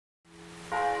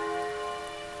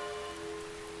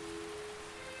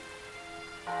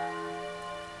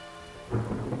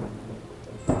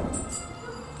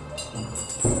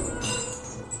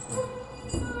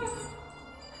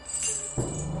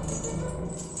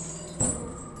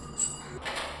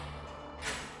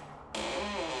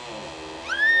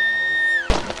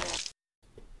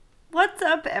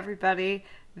up, everybody?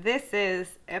 This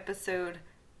is episode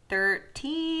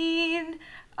 13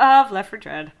 of Left 4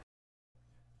 Dead.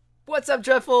 What's up,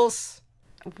 Dreadfuls?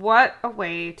 What a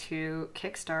way to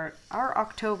kickstart our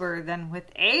October than with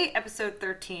A, episode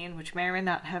 13, which may or may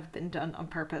not have been done on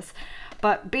purpose,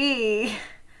 but B...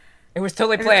 It was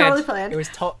totally planned. It was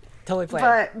totally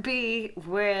planned. But B,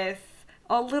 with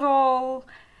a little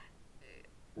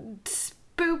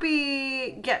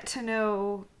spoopy get to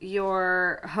know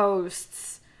your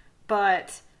hosts,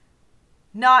 but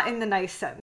not in the nice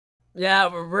sense. Yeah,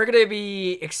 we're going to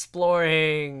be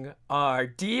exploring our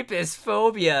deepest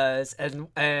phobias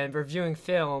and reviewing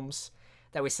films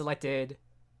that we selected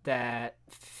that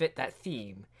fit that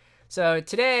theme. So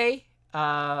today,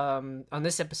 on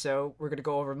this episode, we're going to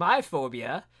go over my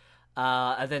phobia.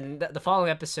 And then the following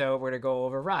episode, we're going to go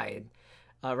over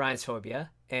Ryan's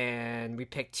phobia. And we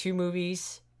picked 2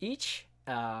 movies each.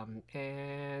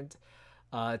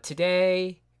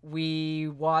 Today we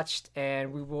watched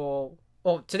and we will...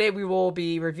 Well, today we will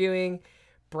be reviewing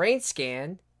Brain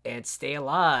Scan and Stay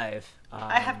Alive.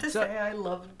 I have to say I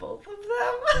loved both of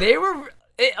them. They were...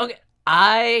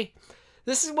 okay,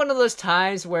 this is one of those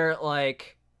times where,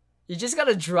 like, you just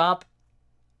gotta drop,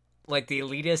 like, the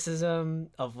elitism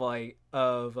of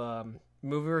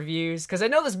movie reviews. Because I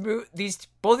know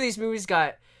both of these movies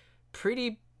got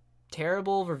pretty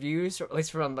terrible reviews, or at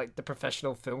least from, like, the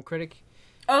professional film critic.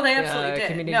 Oh, they absolutely did.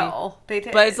 Community. No, they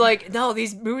did. But it's like, no,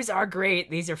 these movies are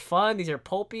great. These are fun. These are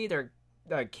pulpy. They're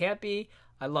campy.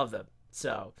 I love them.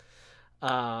 So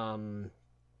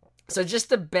just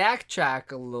to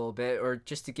backtrack a little bit, or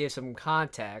just to give some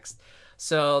context.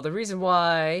 So the reason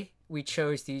why we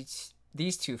chose these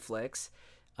 2 flicks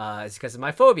is because of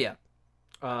my phobia.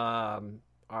 What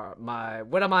am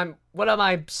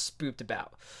I spooked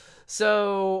about?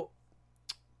 So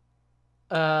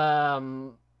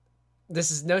this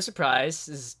is no surprise.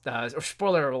 This is, or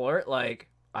spoiler alert, like,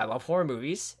 I love horror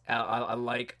movies. I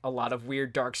like a lot of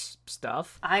weird, dark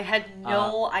stuff. I had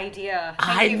no idea.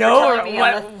 Thank you for telling me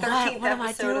on the 13th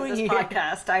episode of this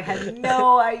podcast. I had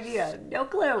no idea. No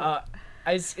clue.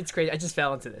 It's crazy. I just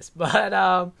fell into this. But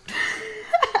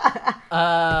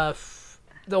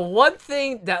the one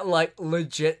thing that, like,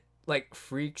 legit, like,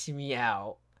 freaks me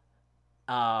out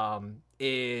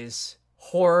is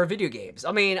horror video games.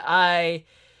 I mean, I've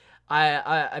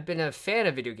been a fan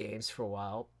of video games for a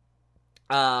while,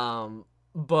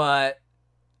 but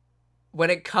when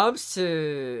it comes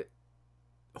to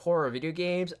horror video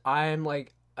games, I'm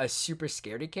like a super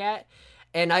scaredy cat,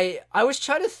 and I was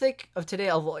trying to think of today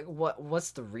of like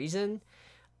what's the reason.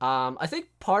 I think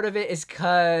part of it is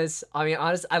because, I mean,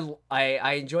 honestly,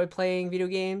 I enjoy playing video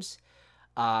games.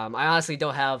 I honestly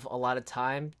don't have a lot of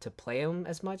time to play them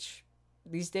as much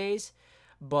these days,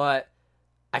 but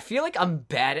I feel like I'm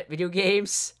bad at video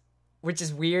games, which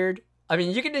is weird. I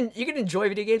mean, you can enjoy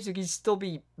video games, you can still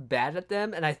be bad at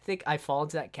them, and I think I fall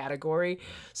into that category.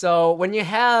 So when you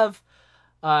have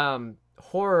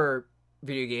horror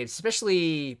video games,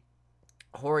 especially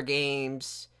horror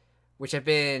games, which have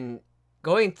been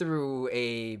going through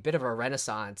a bit of a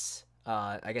renaissance,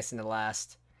 I guess in the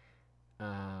last,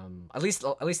 at least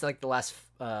like the last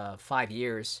 5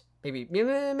 years,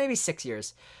 maybe 6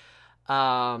 years.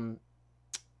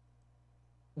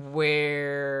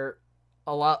 Where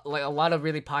a lot of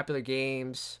really popular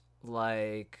games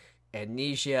like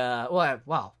Amnesia,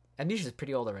 Amnesia is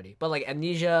pretty old already, but like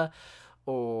Amnesia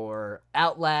or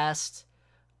Outlast,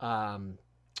 or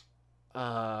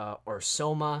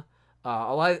Soma,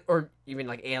 or even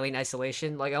like Alien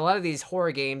Isolation, like a lot of these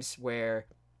horror games where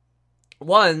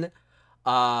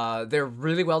they're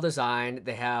really well designed,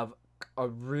 they have a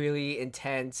really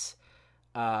intense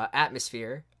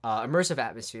atmosphere, immersive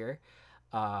atmosphere.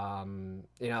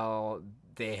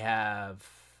 They have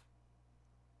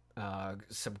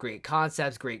some great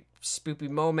concepts, great spoopy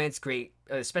moments, great,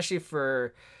 especially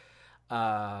for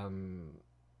I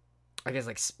guess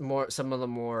like some of the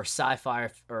more sci-fi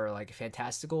or like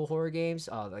fantastical horror games.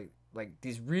 Like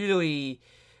these really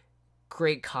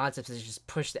great concepts that just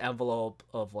push the envelope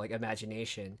of like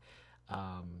imagination.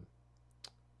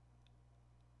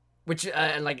 Which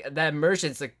and like that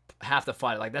immersion's like half the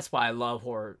fun. Like that's why I love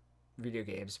horror video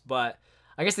games. But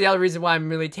I guess the other reason why I'm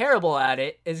really terrible at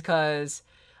it is because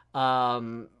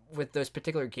with those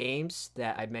particular games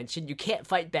that I mentioned, you can't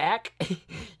fight back.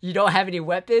 You don't have any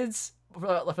weapons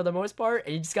for the most part,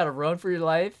 and you just gotta run for your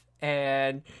life.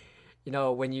 And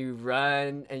when you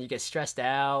run and you get stressed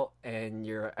out and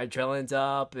your adrenaline's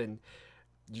up, and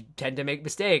you tend to make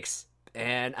mistakes,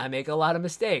 and I make a lot of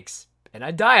mistakes and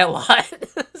I die a lot.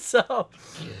 So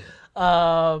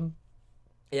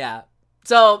yeah,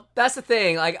 So that's the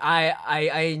thing. Like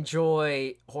I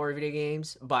enjoy horror video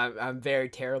games, but I'm very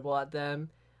terrible at them.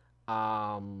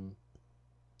 Um,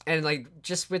 and like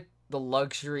just with the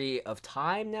luxury of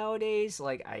time nowadays,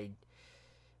 like I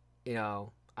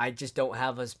just don't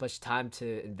have as much time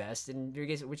to invest in video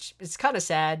games, which is kind of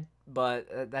sad,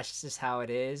 but that's just how it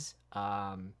is.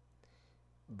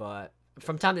 But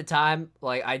from time to time,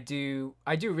 like I do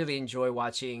really enjoy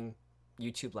watching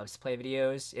YouTube Let's Play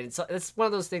videos, and it's one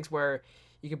of those things where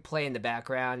you can play in the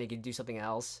background, you can do something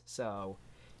else. So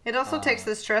It also takes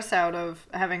the stress out of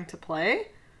having to play.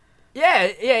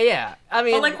 yeah. I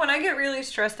mean, But like when I get really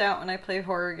stressed out when I play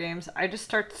horror games, I just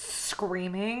start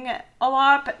screaming a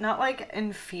lot, but not like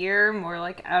in fear, more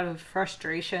like out of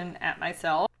frustration at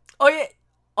myself.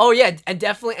 oh yeah, and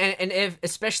definitely, and if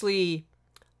especially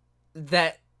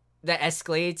that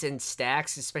escalates and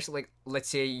stacks, especially like let's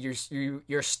say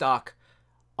you're stuck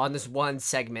on this one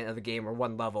segment of the game or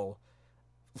one level,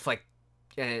 it's like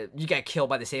you get killed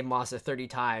by the same monster 30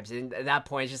 times, and at that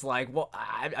point it's just like, well,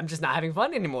 I'm just not having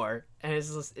fun anymore, and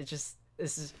this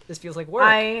feels like work.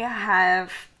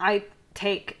 I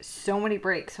take so many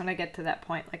breaks when I get to that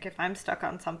point. Like if I'm stuck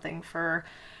on something for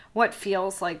what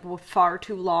feels like far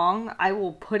too long, I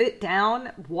will put it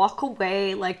down, walk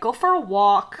away, like go for a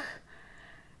walk,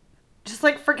 just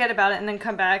like forget about it and then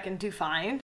come back and do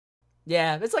fine.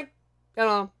 Yeah, it's like, I don't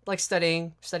know, like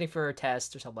studying for a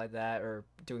test or something like that, or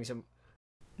doing some.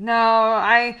 No,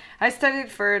 I studied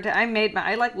for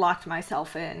I like locked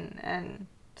myself in and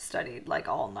studied like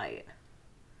all night.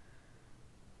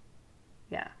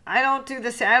 Yeah, I don't do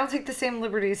this. I don't take the same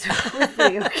liberties with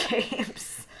video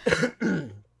games.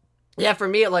 Yeah, for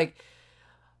me, like,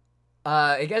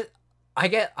 I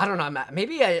don't know,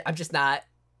 maybe I'm just not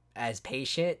as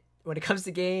patient when it comes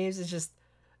to games. It's just,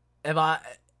 if I,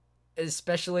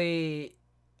 especially,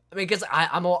 I mean, because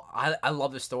I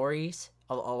love the stories.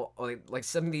 Like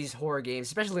some of these horror games,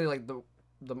 especially like the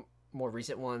more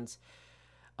recent ones,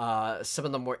 some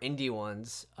of the more indie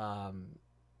ones,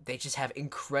 they just have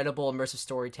incredible immersive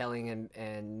storytelling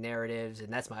and narratives,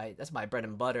 and that's my bread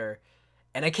and butter.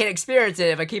 And I can't experience it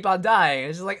if I keep on dying.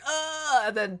 It's just like,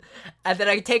 and then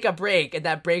I take a break, and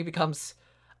that break becomes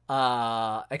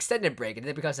extended break, and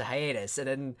then it becomes a hiatus, and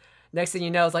then next thing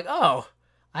you know, it's like, oh,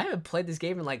 I haven't played this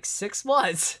game in like 6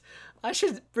 months. I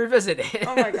should revisit it.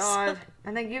 Oh my god!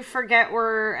 And then you forget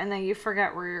where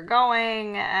you're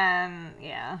going, and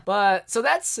yeah. But so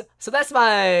that's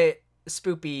my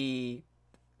spoopiness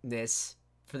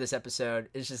for this episode.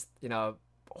 It's just,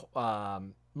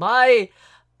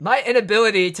 my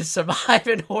inability to survive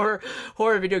in horror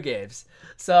video games.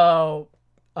 So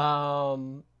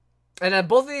and then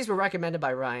both of these were recommended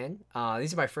by Ryan.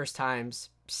 These are my first times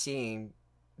seeing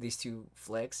these two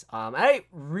flicks. I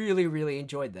really, really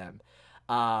enjoyed them.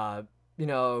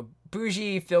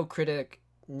 Bougie film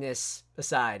criticness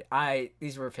aside,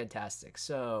 these were fantastic.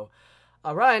 So,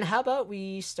 Ryan, how about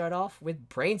we start off with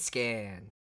Brain Scan?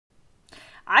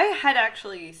 I had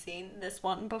actually seen this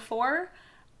one before.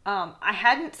 I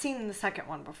hadn't seen the second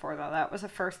one before though. That was a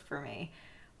first for me.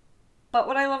 But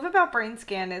what I love about Brain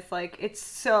Scan is like it's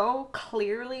so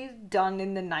clearly done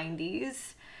in the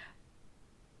 90s.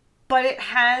 But it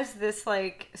has this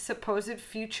like supposed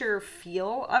future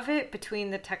feel of it between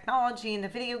the technology and the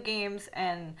video games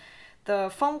and the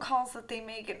phone calls that they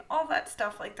make and all that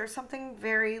stuff. Like there's something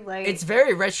very like, it's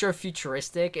very retro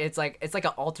futuristic. It's like an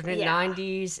alternate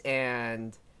 90s,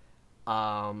 and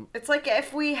it's like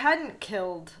if we hadn't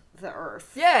killed the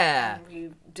Earth. Yeah. And we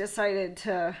decided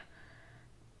to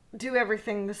do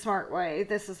everything the smart way,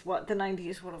 this is what the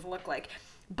 90s would have looked like.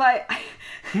 But I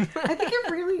think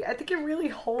it really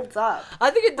holds up.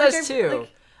 I think it does too.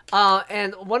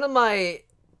 And one of my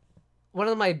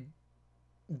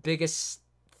biggest,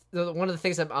 one of the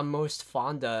things I'm most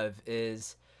fond of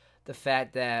is the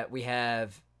fact that we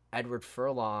have Edward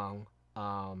Furlong,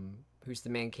 who's the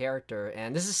main character,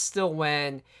 and this is still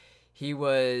when he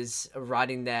was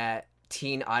riding that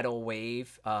teen idol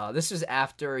wave. This was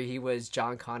after he was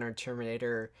John Connor in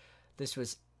Terminator. This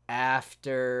was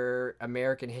after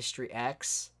American History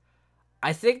X.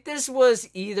 I think this was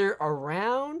either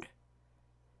around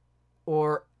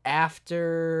or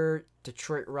after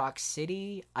Detroit Rock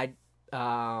City. But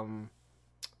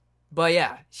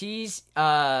yeah, he's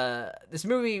this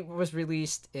movie was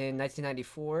released in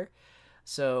 1994.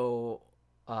 So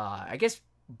I guess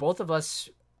both of us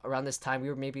around this time, we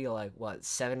were maybe like what,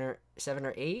 7 or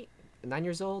 8, 9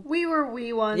 years old. We were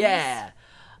wee ones. Yeah.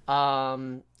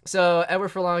 So Edward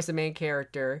Furlong is the main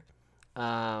character.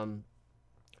 And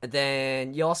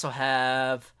then you also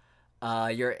have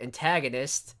your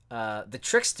antagonist, the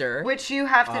trickster. Which you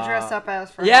have to dress up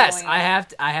as for Yes,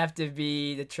 Halloween. I have to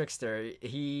be the trickster.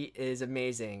 He is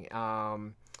amazing.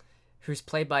 Who's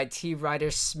played by T. Ryder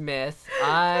Smith.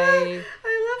 I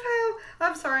love how...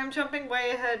 I'm sorry, I'm jumping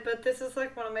way ahead, but this is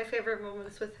like one of my favorite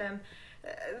moments with him.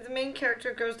 The main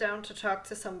character goes down to talk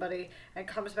to somebody and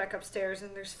comes back upstairs,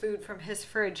 and there's food from his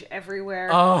fridge everywhere.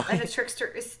 Oh. And the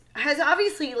trickster has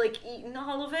obviously like eaten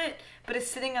all of it, but is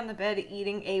sitting on the bed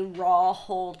eating a raw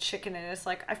whole chicken, and is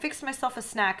like, I fixed myself a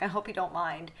snack, I hope you don't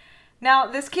mind. Now,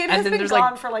 this kid has been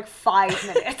gone for like 5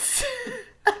 minutes.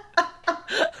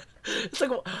 It's like,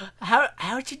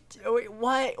 how'd you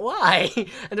wait, why?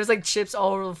 And there's like chips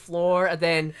all over the floor, and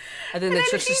then the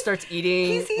trickster starts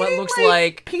eating what looks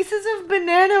like pieces of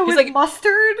banana with like,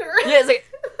 mustard.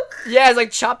 It's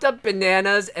like chopped up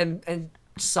bananas and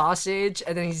sausage,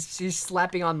 and then he's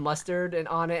slapping on mustard and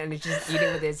on it, and he's just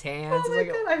eating with his hands. Oh my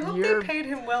God, I hope they paid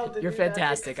him well to You're do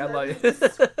fantastic. That, I love you.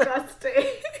 Disgusting.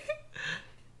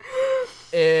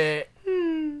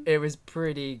 It was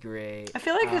pretty great. I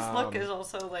feel like his look is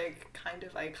also like kind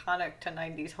of iconic to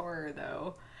 90s horror,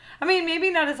 though. I mean,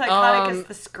 maybe not as iconic as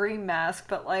the Scream mask,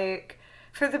 but like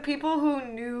for the people who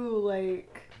knew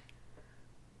like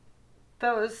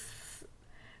those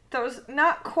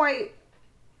not quite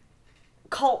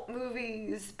cult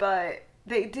movies, but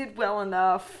they did well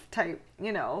enough type,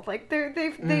 you know, like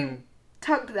they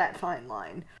tugged that fine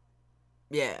line.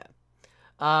 Yeah.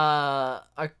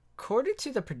 According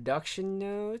to the production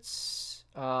notes,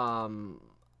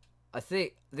 I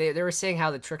think they were saying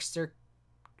how the trickster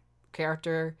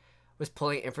character was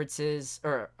pulling inferences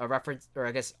or a reference, or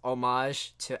I guess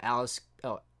homage to Alice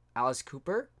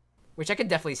Cooper, which I could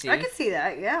definitely see. I could see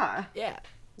that, yeah. Yeah.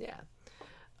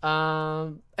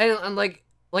 And like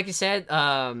you said,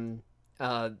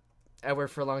 Edward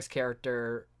Furlong's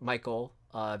character Michael,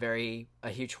 a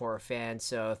huge horror fan.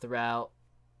 So throughout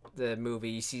the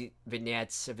movie, you see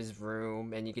vignettes of his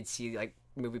room, and you can see like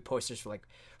movie posters for like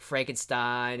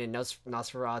Frankenstein and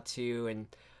Nosferatu and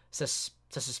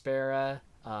Suspiria.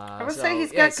 I would say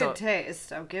he's got good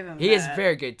taste. I'll give him that. He has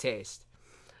very good taste.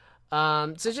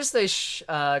 So just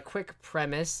a quick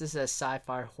premise. This is a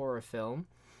sci-fi horror film.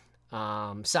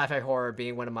 Sci-fi horror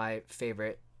being one of my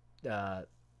favorite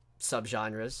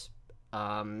subgenres.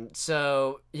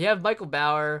 So you have Michael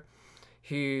Bauer,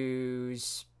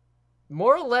 who's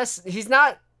more or less, he's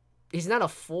not a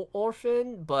full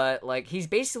orphan, but like he's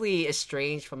basically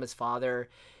estranged from his father.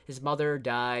 His mother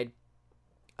died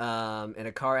in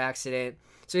a car accident,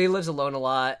 so he lives alone a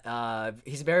lot.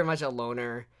 He's very much a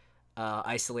loner,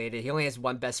 isolated. He only has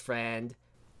one best friend.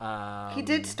 He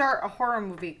did start a horror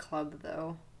movie club,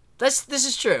 though. This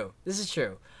is true.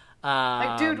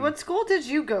 Like, dude, what school did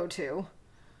you go to?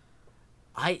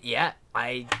 I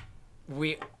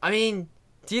mean,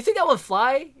 do you think that would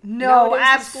fly? No,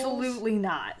 absolutely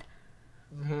not.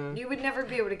 Mm-hmm. You would never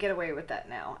be able to get away with that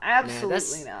now.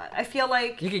 Absolutely not. I feel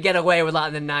like you could get away with a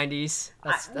lot in the 90s.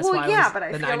 That's why but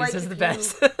I the feel 90s like is the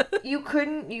best. you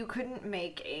couldn't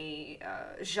make a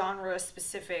genre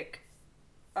specific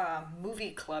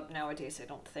movie club nowadays. I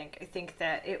don't think. I think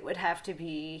that it would have to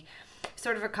be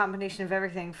sort of a combination of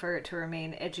everything for it to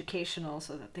remain educational,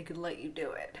 so that they could let you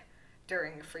do it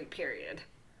during a free period.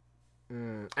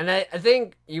 And I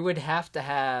think you would have to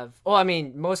have... Well, I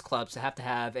mean, most clubs have to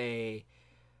have a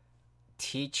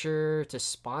teacher to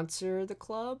sponsor the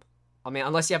club. I mean,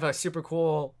 unless you have a super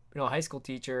cool, high school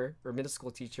teacher or middle school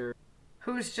teacher.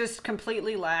 Who's just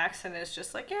completely lax and is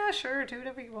just like, yeah, sure, do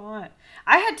whatever you want.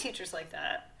 I had teachers like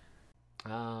that.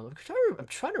 I'm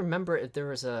trying to remember if there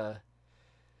was a...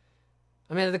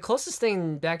 I mean, the closest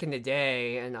thing back in the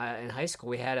day in high school,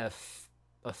 we had a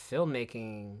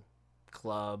filmmaking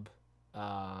club,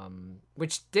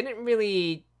 which we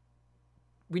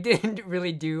didn't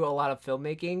really do a lot of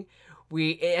filmmaking.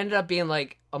 It ended up being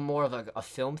like more of a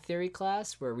film theory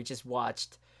class where we just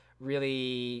watched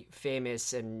really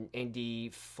famous and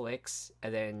indie flicks,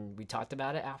 and then we talked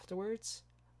about it afterwards.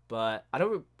 But I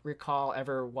don't recall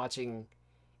ever watching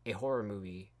a horror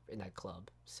movie in that club.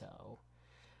 So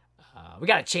we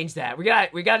gotta change that. We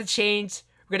gotta change.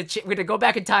 We're gonna go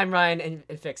back in time, Ryan,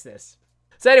 and fix this.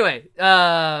 So anyway,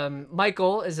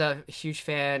 Michael is a huge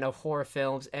fan of horror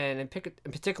films, and in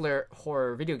particular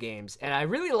horror video games. And I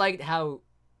really liked how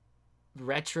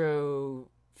retro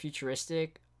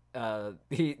futuristic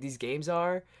these games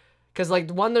are, because like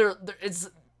the one they're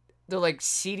like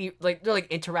CD, like they're like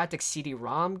interactive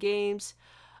CD-ROM games.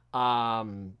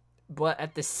 But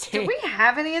at the same, did we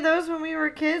have any of those when we were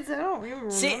kids? I don't even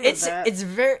remember. See, it's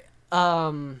very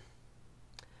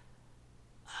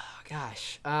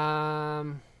gosh.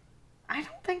 I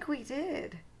don't think we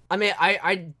did. I mean,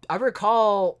 I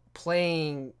recall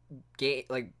playing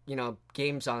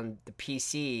games on the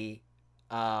PC,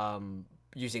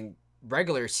 using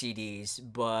regular CDs,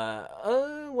 but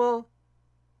well,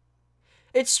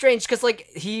 it's strange because like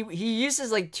he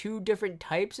uses like two different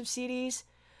types of CDs.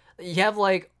 You have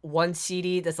like one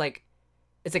CD that's like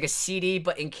it's like a CD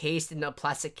but encased in a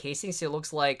plastic casing, so it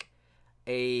looks like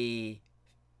a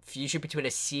fusion between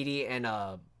a CD and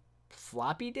a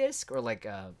floppy disk, or like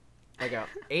a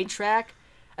 8-track,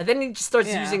 and then he just starts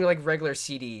Yeah. using like regular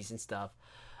CDs and stuff.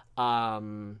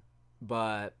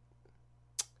 But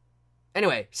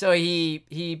anyway, so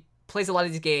he plays a lot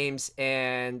of these games,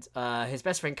 and his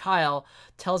best friend Kyle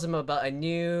tells him about a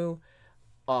new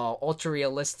ultra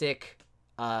realistic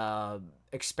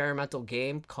experimental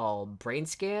game called Brain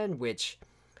Scan, which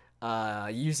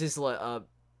uses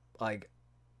like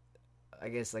I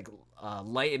guess like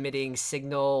light emitting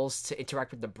signals to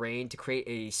interact with the brain to create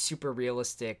a super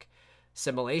realistic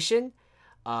simulation.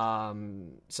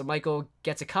 So Michael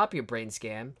gets a copy of Brain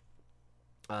Scan,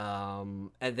 and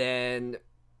then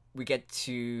we get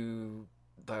to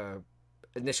the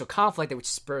initial conflict, which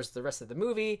spurs the rest of the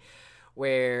movie,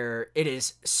 where it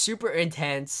is super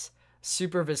intense,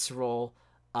 super visceral.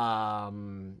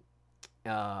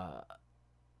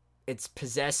 It's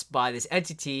possessed by this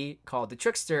entity called the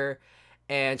Trickster,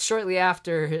 and shortly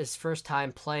after his first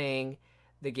time playing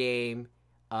the game,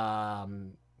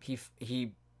 he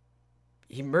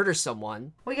murders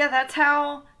someone. Well, yeah, that's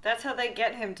how they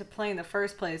get him to play in the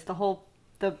first place.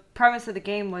 The premise of the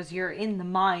game was you're in the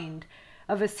mind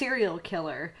of a serial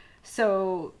killer.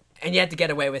 So, And you have to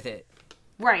get away with it.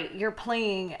 right, you're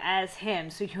playing as him,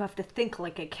 so you have to think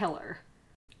like a killer,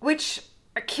 which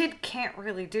a kid can't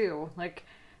really do. Like,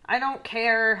 I don't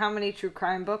care how many true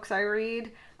crime books I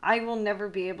read. I will never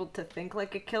be able to think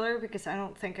like a killer because I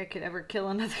don't think I could ever kill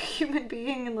another human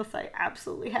being unless I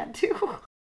absolutely had to.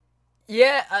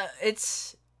 Yeah,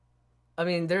 it's. I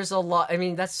mean, there's a lot. I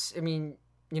mean,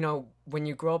 when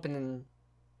you grow up in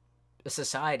a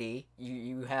society,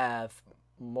 you have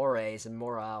mores and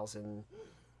morals, and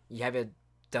you have a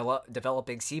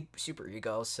developing super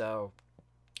ego. So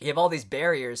you have all these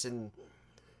barriers and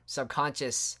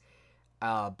subconscious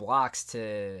blocks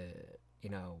to, you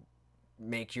know,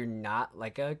 make you not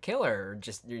like a killer, or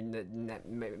just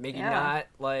make you not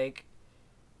like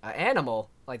an animal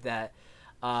like that.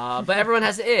 But everyone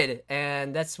has an id,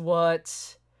 and that's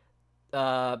what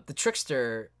the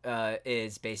Trickster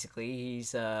is basically.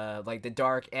 He's like the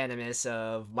dark animus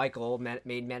of Michael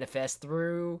made manifest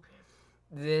through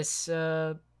this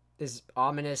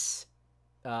ominous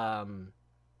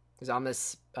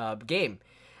game,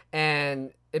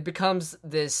 and it becomes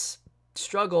this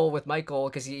struggle with Michael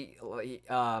because he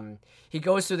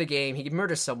goes through the game, he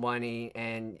murders someone,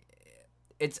 and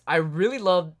I really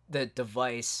love the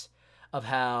device of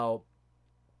how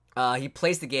he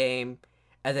plays the game,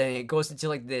 and then it goes into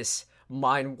like this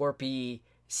mind warpy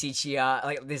CGI,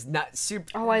 like this not super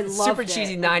super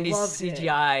cheesy 90s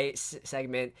CGI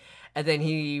segment, and then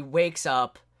he wakes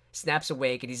up, snaps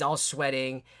awake, and he's all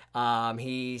sweating.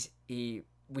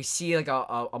 We see like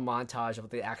a montage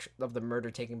of the murder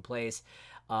taking place.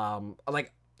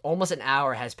 Like almost an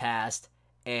hour has passed,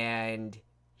 and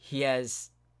he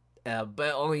has, but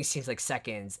it only seems like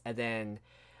seconds, and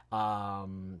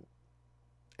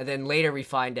then later we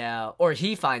find out, or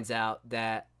he finds out,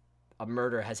 that a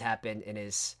murder has happened in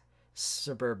his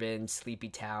suburban sleepy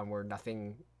town where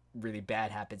nothing really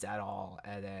bad happens at all,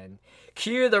 and then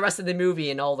cue the rest of the movie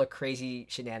and all the crazy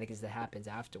shenanigans that happens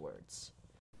afterwards.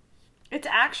 It's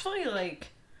actually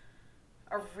like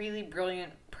a really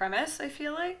brilliant premise, I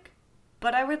feel like.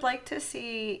 But I would like to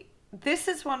see, this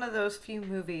is one of those few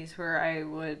movies where I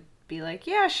would be like,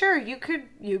 yeah, sure, you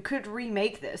could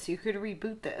remake this, you could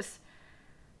reboot this,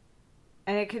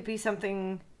 and it could be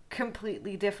something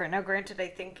completely different. Now, granted, I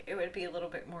think it would be a little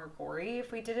bit more gory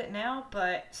if we did it now,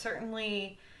 but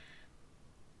certainly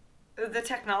the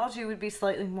technology would be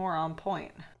slightly more on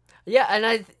point. Yeah, and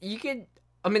I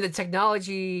mean, the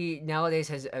technology nowadays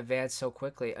has advanced so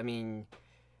quickly. I mean,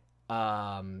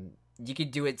 you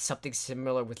could do it something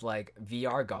similar with like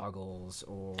VR goggles,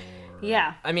 or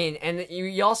yeah. I mean, and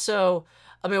you also,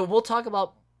 I mean, we'll talk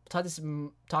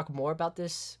more about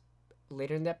this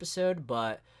later in the episode.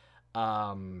 But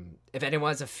if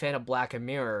anyone's a fan of Black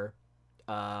Mirror,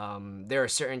 there are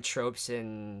certain tropes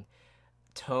and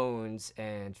tones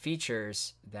and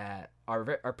features that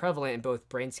are prevalent in both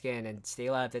Brain Scan and Stay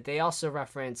Alive that they also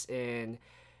reference in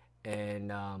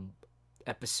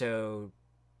episode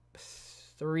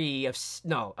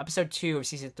 2 of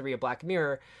season 3 of Black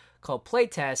Mirror, called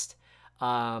Playtest.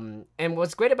 And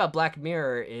what's great about Black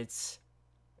Mirror, it's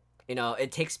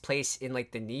it takes place in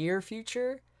like the near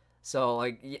future. So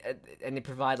like, and they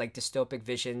provide like dystopic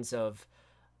visions of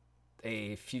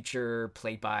a future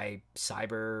played by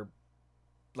cyber,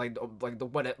 like the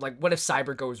what if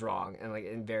cyber goes wrong, and like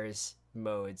in various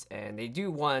modes. And they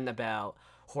do one about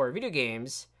horror video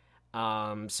games.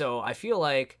 So I feel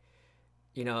like,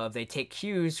 if they take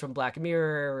cues from Black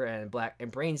Mirror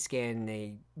and Brain Scan,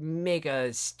 they make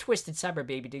a twisted cyber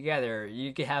baby together,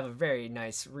 you could have a very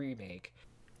nice remake.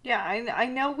 Yeah, I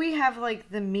know we have like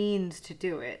the means to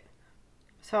do it.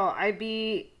 So I'd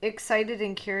be excited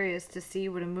and curious to see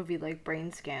what a movie like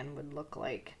Brain Scan would look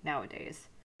like nowadays.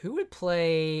 Who would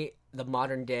play the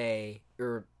modern day,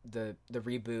 or the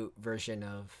reboot version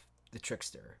of the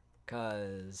Trickster?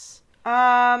 Cause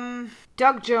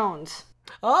Doug Jones.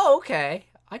 oh, okay,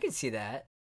 I can see that.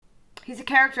 He's a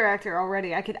character actor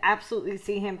already. I could absolutely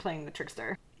see him playing the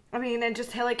Trickster. I mean, and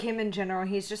just like him in general,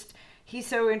 he's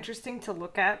so interesting to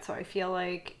look at. So I feel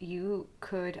like you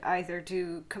could either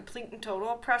do complete and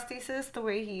total prosthesis the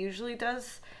way he usually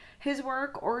does his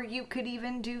work, or you could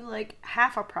even do like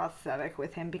half a prosthetic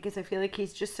with him, because I feel like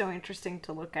he's just so interesting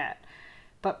to look at.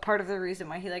 But part of the reason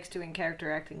why he likes doing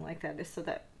character acting like that is so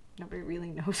that nobody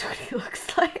really knows what he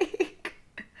looks like.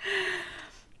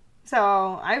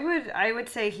 So I would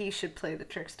say he should play the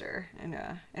Trickster in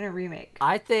a remake.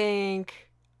 I think,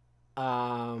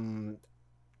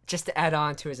 just to add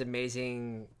on to his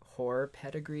amazing horror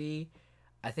pedigree,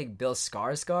 I think Bill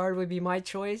Skarsgård would be my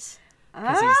choice.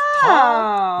 Because he's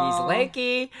tall, he's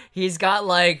lanky, he's got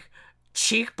like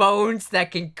cheekbones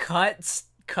that can cut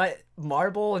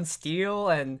marble and steel,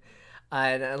 and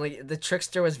like the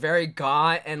Trickster was very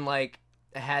gaunt and like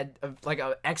had like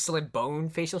an excellent bone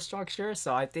facial structure.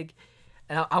 So I think,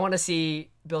 and I want to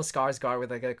see Bill Skarsgård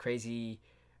with like a crazy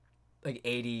like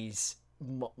 80s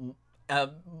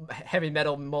heavy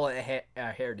metal mullet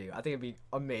hairdo. I think it'd be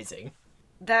amazing.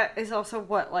 That is also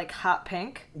what, like hot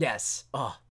pink? Yes.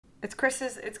 Oh. It's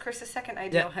Chris's second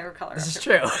ideal hair color. This is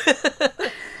true.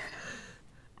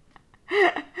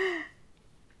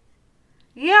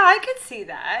 Yeah, I could see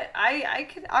that. I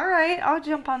could. All right, I'll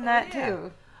jump on that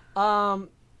too.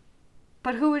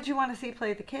 But who would you want to see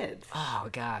play the kids? Oh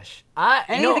gosh,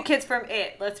 any of the kids from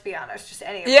It. Let's be honest, just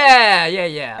any of them. Yeah.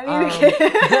 Any of the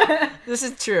kids. This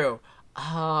is true.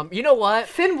 You know what?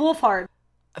 Finn Wolfhard.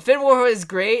 Finn Wolfhard is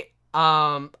great.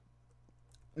 I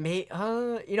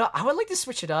would like to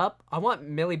switch it up. I want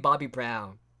Millie Bobby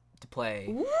Brown to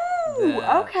play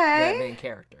the main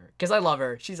character, because I love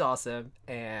her. She's awesome,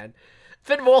 and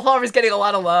Finn Wolfhard is getting a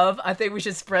lot of love. I think we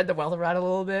should spread the wealth around a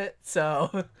little bit. So,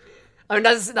 I mean,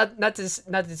 not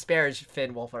to disparage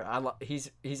Finn Wolfhard.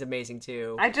 He's amazing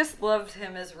too. I just loved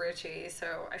him as Richie,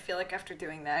 so I feel like after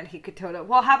doing that, he could totally.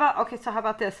 Well, how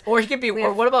about this? Or he could be.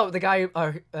 Or what about the guy who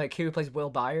plays Will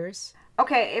Byers?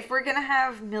 Okay, if we're gonna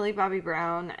have Millie Bobby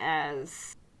Brown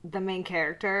as the main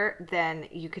character, then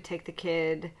you could take the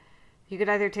kid. You could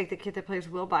either take the kid that plays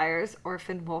Will Byers or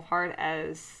Finn Wolfhard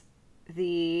as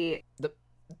the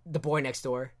boy next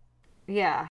door.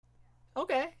 Yeah.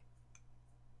 Okay.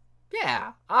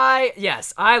 Yeah.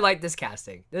 I like this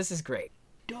casting. This is great.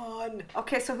 Done.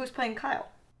 Okay, so who's playing Kyle?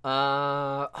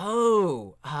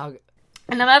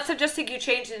 And I'm not suggesting you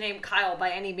change the name Kyle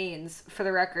by any means, for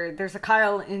the record. There's a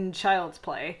Kyle in Child's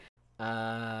Play.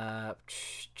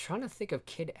 Trying to think of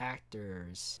kid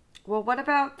actors. Well, what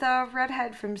about the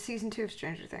redhead from season 2 of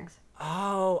Stranger Things?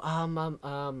 Oh, I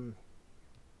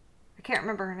can't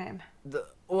remember her name.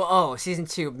 Season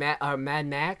 2, Mad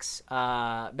Max,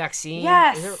 Maxine.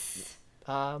 Yes.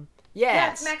 Yes.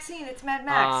 Yeah, it's Maxine. It's Mad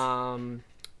Max.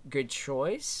 Good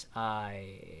choice.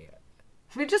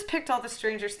 We just picked all the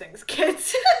Stranger Things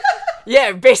kids.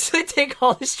 Yeah, basically take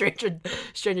all the Stranger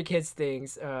Kids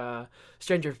things. Oh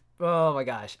my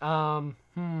gosh. Man,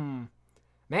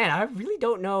 I really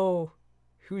don't know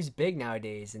who's big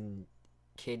nowadays in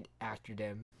kid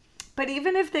actordom. But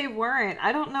even if they weren't,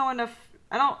 I don't know enough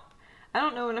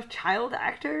child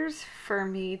actors for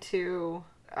me to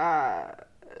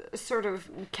sort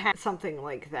of cast something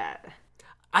like that.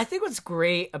 I think what's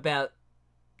great about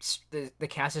the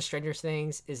cast of Stranger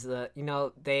Things is that,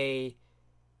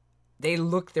 they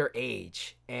look their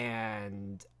age,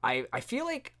 and I feel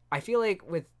like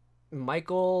with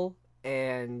Michael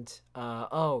and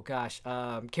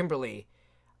Kimberly,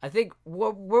 I think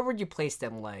where would you place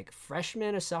them, like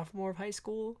freshman or sophomore of high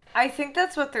school? I think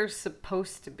that's what they're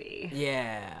supposed to be.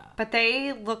 Yeah, but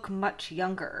they look much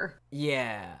younger.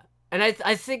 Yeah, and I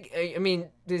think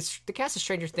the cast of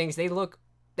Stranger Things, they look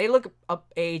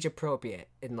up age appropriate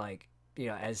in, like,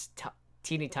 as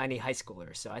teeny tiny high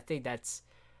schoolers. So I think that's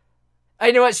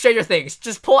I know what, Stranger Things.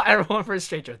 Just pull everyone for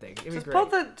Stranger Things. It'd be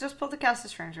great. Just pull the cast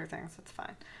of Stranger Things. It's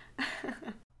fine.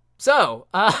 So,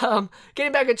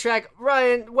 getting back on track,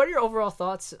 Ryan, what are your overall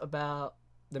thoughts about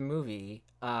the movie?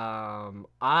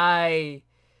 I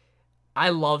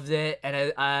loved it,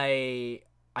 and I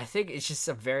think it's just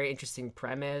a very interesting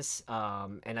premise.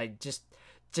 And I just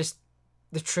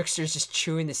the trickster's just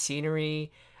chewing the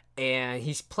scenery, and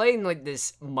he's playing like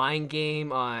this mind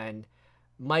game on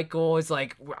Michael. Is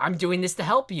like, I'm doing this to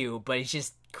help you, but he's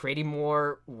just creating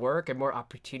more work and more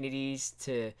opportunities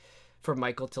for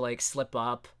Michael to like slip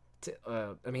up.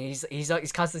 I mean, he's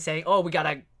constantly saying, "Oh, we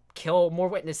gotta kill more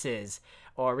witnesses,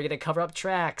 or we're gonna cover up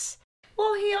tracks."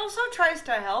 Well, he also tries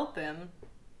to help him,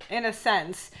 in a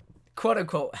sense. "Quote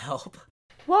unquote help."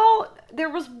 Well,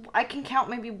 I can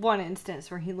count maybe one instance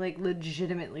where he like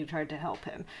legitimately tried to help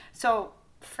him. So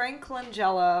Frank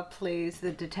Langella plays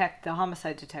the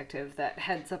homicide detective that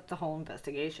heads up the whole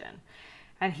investigation,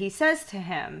 and he says to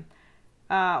him,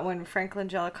 when Frank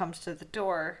Langella comes to the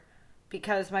door,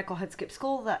 because Michael had skipped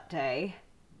school that day,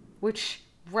 which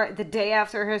the day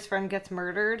after his friend gets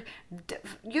murdered,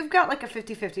 you've got like a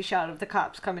 50-50 shot of the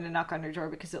cops coming to knock on your door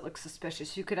because it looks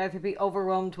suspicious. You could either be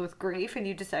overwhelmed with grief and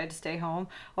you decide to stay home,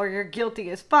 or you're guilty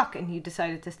as fuck and you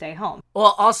decided to stay home.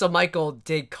 Well, also, Michael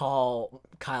did call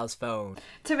Kyle's phone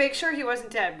to make sure he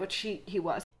wasn't dead, which he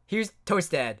was. He was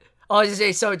toast dead. Oh, I was gonna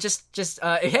say, so just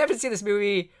if you haven't seen this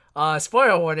movie,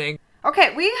 spoiler warning.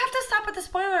 Okay, we have to stop with the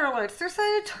spoiler alerts. There's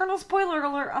an eternal spoiler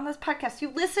alert on this podcast.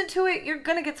 You listen to it, you're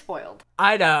gonna get spoiled.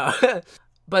 I know.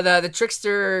 But the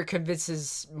trickster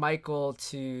convinces Michael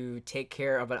to take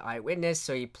care of an eyewitness,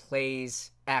 so he plays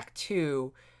Act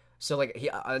 2. So, like,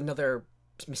 another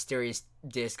mysterious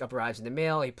disc arrives in the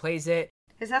mail, he plays it.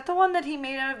 Is that the one that he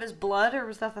made out of his blood, or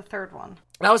was that the third one?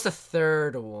 That was the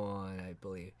third one, I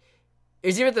believe. It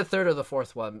was either the third or the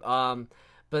fourth one.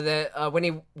 But then when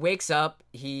he wakes up,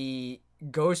 he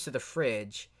goes to the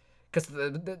fridge because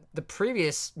the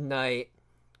previous night,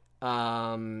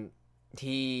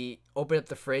 he opened up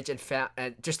the fridge and found,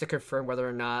 just to confirm whether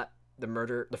or not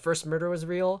the first murder was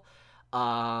real.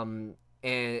 And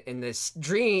in this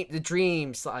dream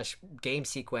 / game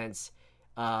sequence,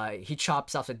 he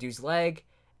chops off the dude's leg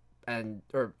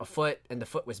or a foot, and the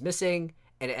foot was missing,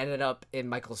 and it ended up in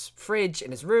Michael's fridge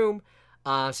in his room.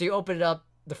 So he opened up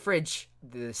the fridge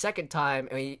the second time,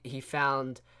 and he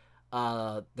found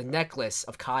the necklace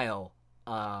of Kyle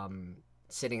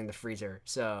sitting in the freezer.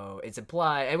 So it's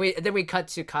implied, and then we cut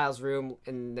to Kyle's room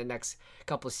in the next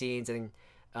couple of scenes, and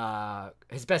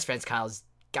his best friend's Kyle's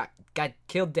got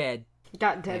killed dead.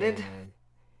 Got deaded.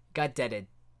 Got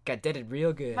deaded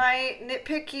real good. My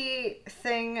nitpicky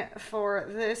thing for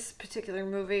this particular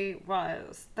movie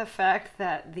was the fact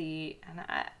that and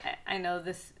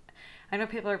I know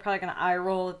people are probably going to eye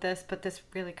roll at this, but this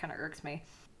really kind of irks me.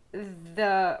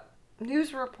 The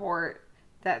news report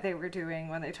that they were doing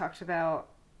when they talked about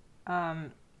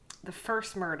the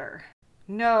first murder,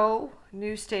 no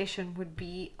news station would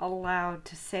be allowed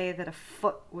to say that a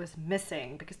foot was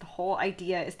missing, because the whole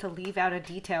idea is to leave out a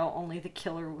detail only the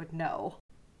killer would know.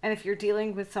 And if you're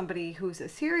dealing with somebody who's a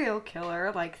serial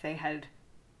killer, like they had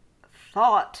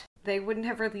thought, they wouldn't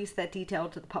have released that detail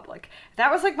to the public. That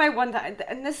was like my one time,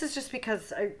 and this is just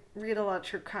because I read a lot of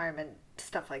true crime and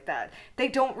stuff like that. They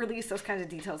don't release those kinds of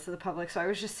details to the public, so I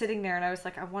was just sitting there and I was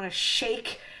like, I want to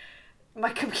shake my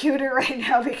computer right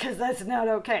now because that's not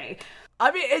okay.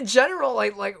 I mean, in general,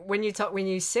 like when you talk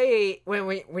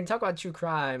about true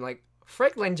crime, like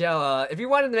Frank Langella, if you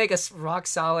wanted to make a rock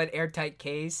solid, airtight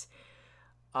case,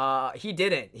 he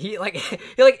didn't. He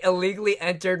illegally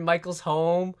entered Michael's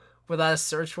home without a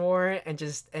search warrant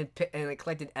and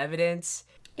collected evidence.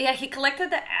 Yeah, he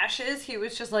collected the ashes. He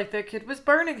was just like, the kid was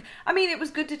burning. I mean, it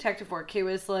was good detective work. He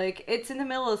was like, it's in the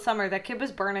middle of summer. That kid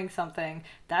was burning something.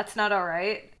 That's not all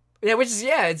right. Yeah,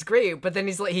 it's great. But then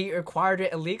he acquired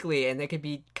it illegally, and they could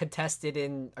be contested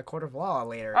in a court of law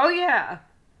later. Oh, yeah.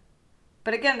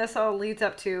 But again, this all leads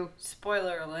up to,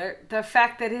 spoiler alert, the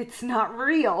fact that it's not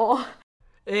real.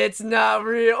 It's not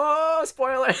real. Oh,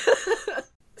 spoiler.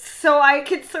 So I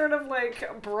could sort of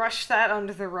like brush that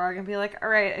under the rug and be like, all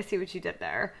right, I see what you did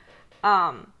there.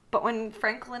 But when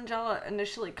Frank Langella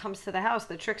initially comes to the house,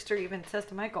 the trickster even says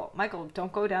to Michael,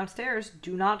 don't go downstairs.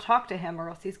 Do not talk to him or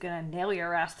else he's going to nail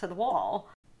your ass to the wall.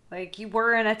 Like, you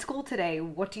weren't at school today.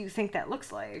 What do you think that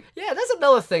looks like? Yeah, that's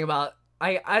another thing about,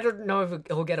 I don't know if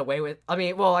he'll get away with,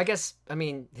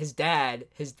 his dad,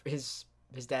 his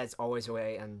dad's always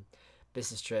away on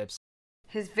business trips.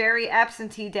 His very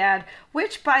absentee dad,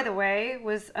 which, by the way,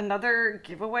 was another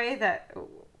giveaway that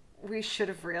we should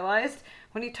have realized.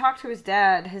 When he talked to his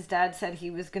dad said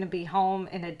he was going to be home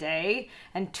in a day,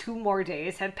 and 2 more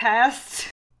days had passed.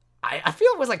 I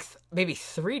feel it was like maybe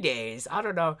 3 days. I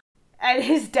don't know. And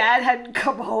his dad hadn't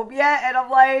come home yet, and I'm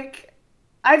like,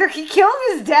 either he killed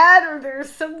his dad or there's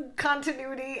some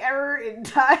continuity error in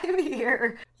time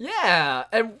here. Yeah,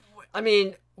 and I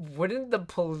mean, wouldn't the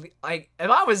police, like,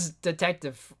 if I was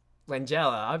Detective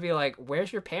Langella, I'd be like,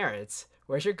 where's your parents?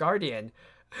 Where's your guardian?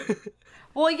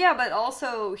 Well, yeah, but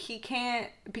also he can't,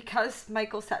 because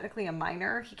Michael's technically a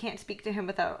minor, he can't speak to him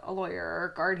without a lawyer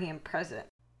or a guardian present.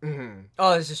 Mm-hmm.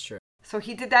 Oh, this is true. So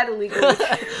he did that illegally.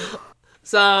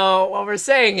 So what we're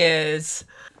saying is,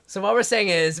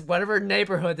 whatever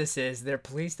neighborhood this is, their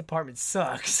police department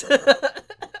sucks.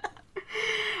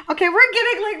 Okay, we're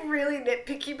getting like really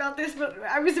nitpicky about this, but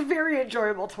it was very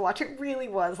enjoyable to watch. It really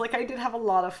was. Like, I did have a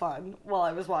lot of fun while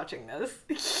I was watching this.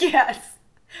 Yes.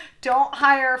 Don't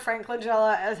hire Frank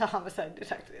Langella as a homicide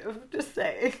detective. Just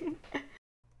saying.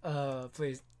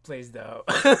 Please don't.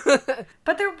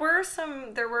 But there were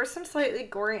some slightly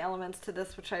gory elements to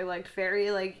this, which I liked.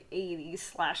 Very like 80s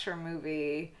slasher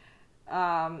movie.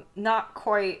 Not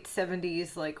quite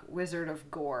 70s like Wizard of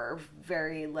Gore.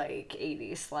 Very like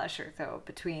 80s slasher though.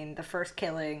 Between the first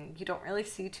killing, you don't really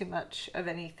see too much of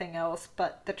anything else,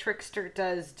 but the trickster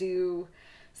does do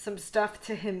some stuff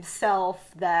to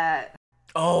himself that...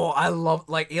 Oh, I love,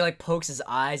 like, he like pokes his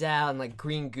eyes out and like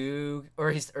green goo,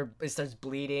 or he starts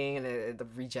bleeding and it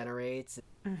regenerates.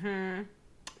 Mm-hmm.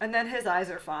 And then his eyes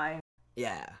are fine.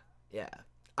 Yeah.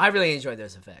 I really enjoyed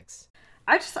those effects.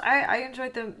 I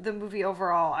enjoyed the movie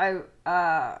overall.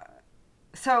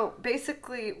 So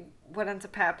basically what ends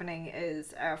up happening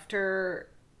is after,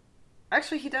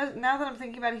 actually he does, now that I'm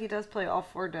thinking about it, he does play all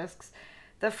 4 discs.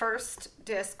 The first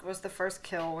disc was the first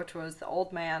kill, which was the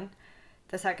old man.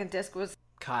 The second disc was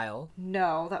Kyle.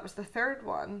 No, that was the third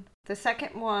one. The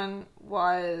second one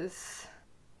was...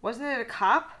 Wasn't it a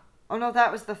cop? Oh no,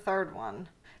 that was the third one.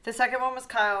 The second one was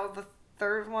Kyle. The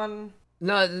third one...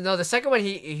 No, the second one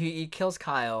he kills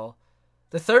Kyle.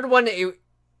 The third one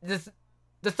the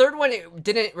third one it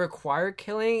didn't require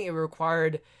killing. It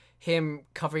required him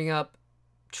covering up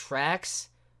tracks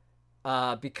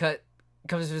because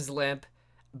of his limp.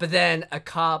 But then a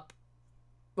cop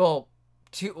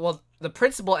the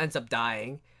principal ends up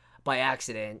dying by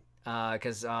accident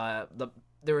because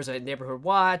there was a neighborhood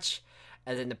watch,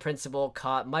 and then the principal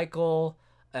caught Michael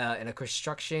in a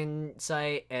construction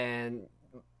site, and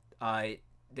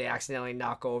they accidentally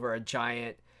knock over a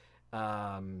giant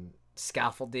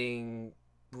scaffolding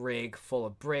rig full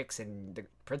of bricks, and the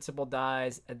principal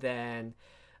dies, and then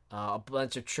a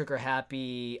bunch of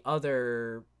trigger-happy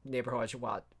other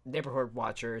neighborhood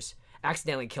watchers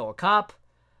accidentally kill a cop.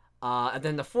 And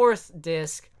then the fourth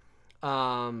disc,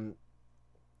 the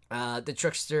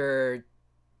trickster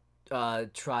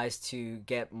tries to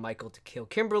get Michael to kill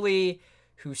Kimberly,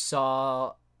 who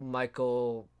saw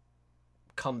Michael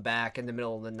come back in the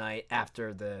middle of the night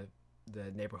after the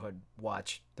neighborhood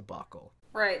watch debacle.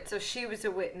 Right, so she was a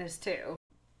witness too.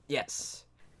 Yes.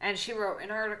 And she wrote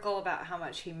an article about how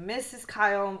much he misses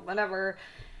Kyle, whatever.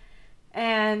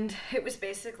 And it was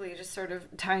basically just sort of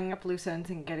tying up loose ends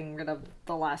and getting rid of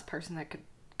the last person that could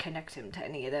connect him to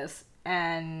any of this.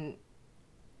 And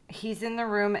he's in the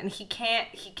room and he can't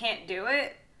do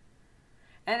it.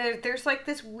 And there's like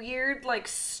this weird like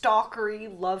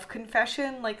stalkery love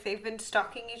confession. Like they've been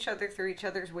stalking each other through each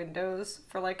other's windows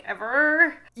for like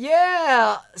ever.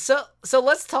 Yeah. So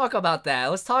let's talk about that.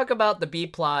 Let's talk about the B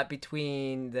plot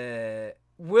between the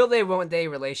will they won't they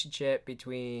relationship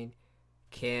between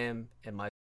Kim and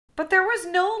Michael. But there was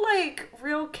no like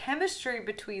real chemistry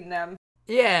between them.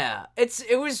 Yeah,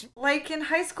 it was like in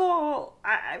high school.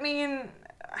 I mean,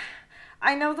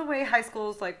 I know the way high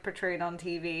school is like portrayed on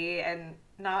TV, and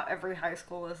not every high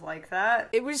school is like that.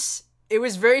 It was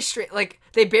very straight. Like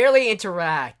they barely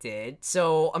interacted.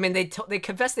 So I mean, they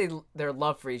confessed their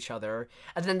love for each other,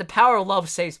 and then the power of love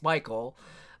saves Michael.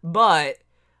 But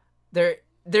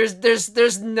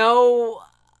there's no.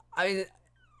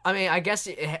 I mean, I guess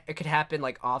it could happen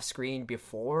like off screen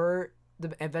before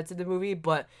the events of the movie,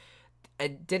 but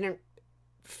it didn't.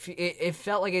 It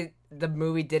felt like the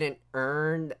movie didn't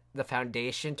earn the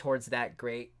foundation towards that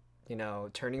great,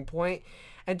 turning point.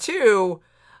 And two,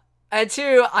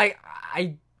 I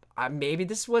maybe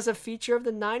this was a feature of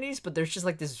the 90s, but there's just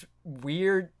like this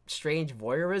weird, strange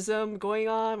voyeurism going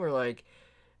on where like,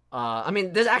 I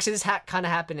mean, this kind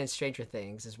of happened in Stranger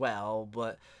Things as well,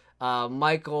 but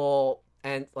Michael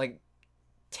and like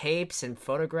tapes and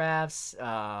photographs,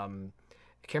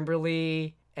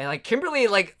 Kimberly. And like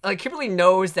Kimberly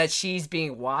knows that she's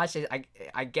being watched.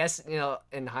 I guess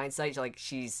in hindsight, like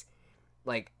she's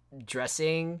like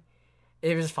dressing.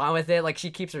 It was fine with it. Like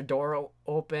she keeps her door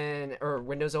open or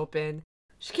windows open.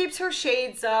 She keeps her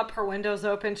shades up, her windows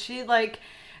open. She, like,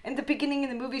 in the beginning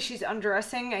of the movie, she's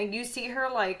undressing, and you see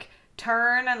her, like,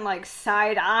 turn and, like,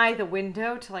 side eye the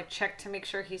window to, like, check to make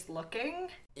sure he's looking.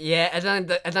 Yeah, and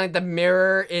then the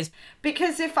mirror is...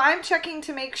 Because if I'm checking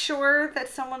to make sure that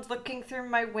someone's looking through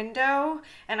my window,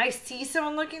 and I see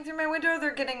someone looking through my window,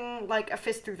 they're getting, like, a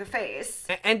fist through the face.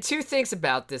 And two things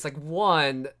about this. Like,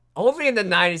 one, only in the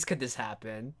 90s could this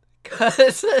happen.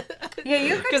 Cause yeah,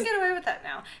 you couldn't get away with that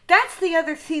now. That's the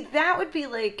other. See, that would be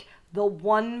like the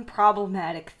one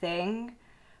problematic thing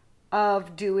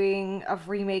of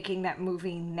remaking that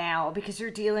movie now, because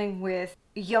you're dealing with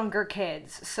younger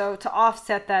kids. So to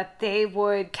offset that, they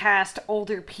would cast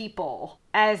older people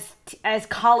as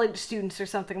college students or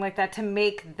something like that to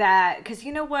make that, because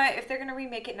you know what, if they're gonna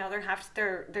remake it now,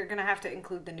 they're gonna have to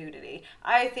include the nudity.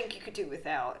 I think you could do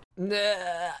without.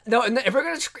 No, if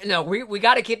we're gonna we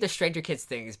got to keep the Stranger Kids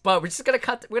things, but we're just gonna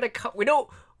cut. We could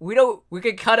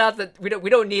cut out the we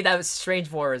don't need that strange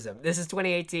voyeurism. This is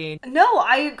 2018. No,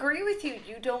 I agree with you.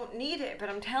 You don't need it, but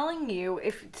I'm telling you,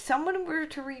 if someone were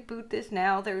to reboot this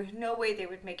now, there's no way they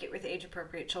would make it with age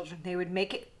appropriate children. They would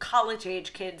make it college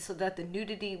age kids so that the nudity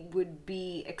would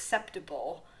be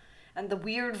acceptable. And the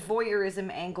weird voyeurism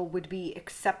angle would be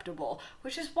acceptable,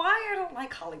 which is why I don't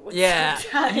like Hollywood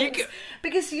sometimes.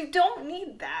 Because you don't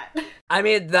need that. I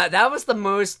mean, that was the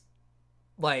most,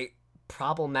 like,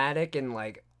 problematic and,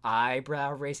 like,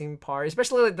 eyebrow-raising part,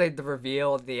 especially, like, the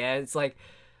reveal at the end. It's like,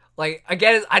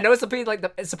 again, I know it's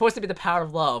supposed to be the power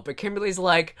of love, but Kimberly's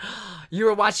like,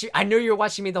 I knew you were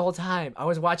watching me the whole time. I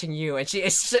was watching you. And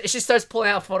she starts pulling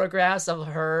out photographs of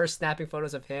her, snapping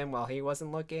photos of him while he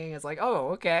wasn't looking. It's like, oh,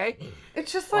 okay.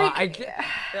 It's just like,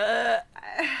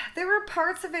 there were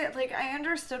parts of it, like, I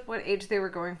understood what age they were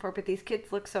going for, but these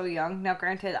kids look so young. Now,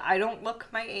 granted, I don't look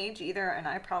my age either, and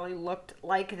I probably looked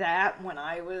like that when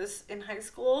I was in high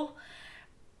school.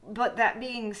 But that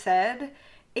being said,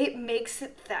 it makes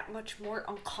it that much more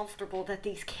uncomfortable that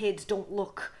these kids don't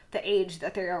look the age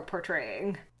that they are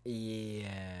portraying.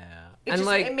 Yeah.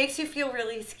 It makes you feel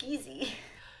really skeezy.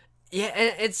 Yeah,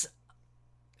 and it's...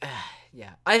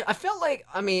 yeah. I felt like,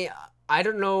 I mean, I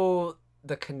don't know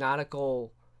the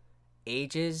canonical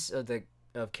ages of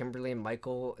Kimberly and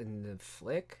Michael in the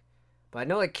flick, but I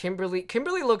know, like, Kimberly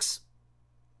looks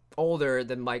older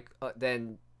than Michael,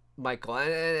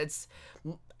 and it's...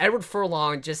 Edward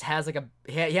Furlong just has like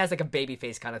he has like a baby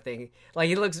face kind of thing. Like,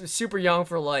 he looks super young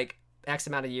for like X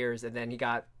amount of years, and then he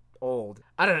got old.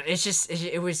 I don't know. It's just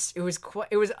it was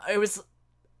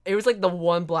like the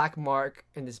one black mark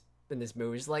in this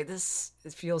movie. It's like,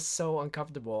 it feels so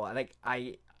uncomfortable. Like,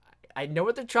 I know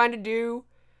what they're trying to do,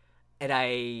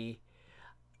 and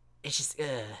it's just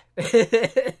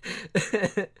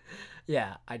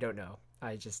yeah. I don't know.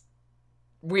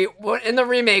 In the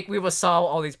remake, we will solve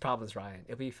all these problems, Ryan.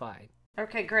 It'll be fine.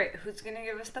 Okay, great. Who's going to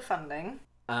give us the funding?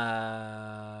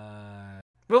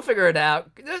 We'll figure it out.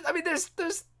 There's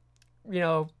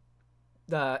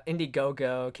the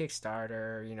Indiegogo,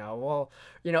 Kickstarter,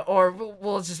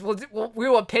 we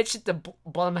will pitch it to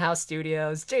Blumhouse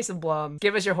Studios. Jason Blum,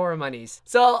 give us your horror monies.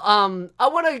 So, I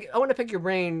want to pick your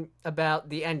brain about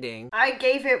the ending. I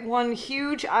gave it one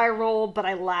huge eye roll, but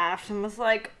I laughed and was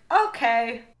like,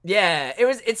 okay. Yeah,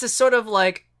 it's a sort of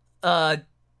like, it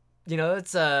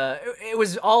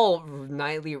was all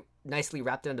nicely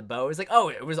wrapped in the bow. It was like, oh,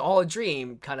 it was all a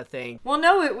dream kind of thing. Well,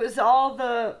 no, it was all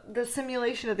the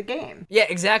simulation of the game. Yeah,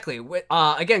 exactly.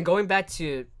 Again, going back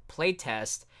to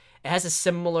playtest, it has a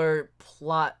similar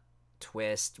plot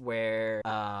twist where,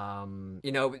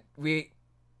 we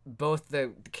both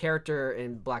the character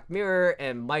in Black Mirror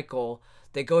and Michael,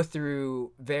 they go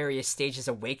through various stages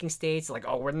of waking states. Like,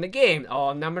 oh, we're in the game.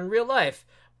 Oh, now I'm in real life.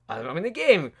 I'm in the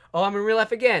game. Oh, I'm in real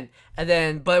life again. And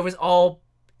then, but it was all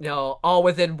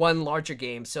within one larger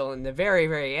game. So in the very,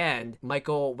 very end,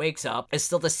 Michael wakes up. It's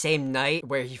still the same night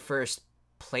where he first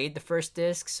played the first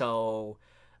disc. So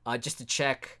just to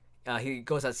check, he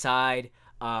goes outside.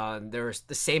 There's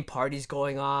the same parties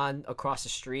going on across the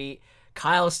street.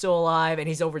 Kyle is still alive and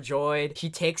he's overjoyed. He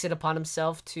takes it upon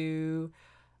himself to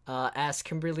ask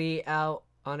Kimberly out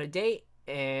on a date.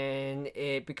 And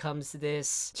it becomes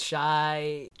this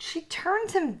shy... She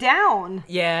turns him down.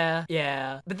 Yeah.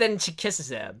 But then she kisses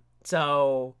him.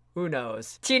 So, who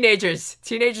knows? Teenagers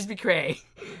be cray.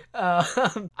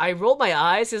 I rolled my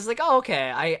eyes. It was like, oh,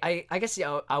 okay. I guess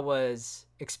I was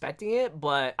expecting it,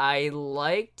 but I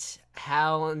liked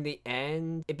how in the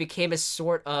end it became a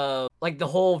sort of... Like, the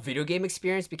whole video game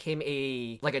experience became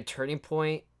a turning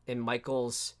point in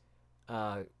Michael's...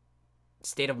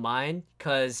 state of mind,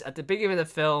 because at the beginning of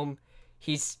the film,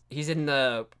 he's in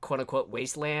the quote unquote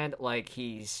wasteland. Like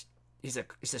he's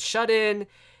a shut-in.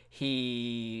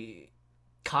 He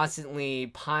constantly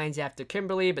pines after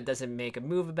Kimberly, but doesn't make a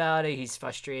move about it. He's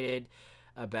frustrated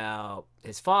about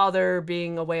his father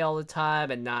being away all the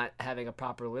time and not having a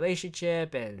proper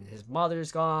relationship, and his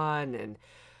mother's gone, and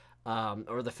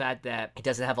or the fact that he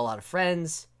doesn't have a lot of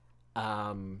friends.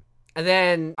 And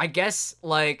then I guess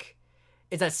like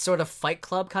it's that sort of Fight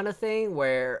Club kind of thing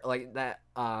where like that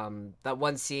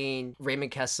one scene,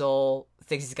 Raymond Kessel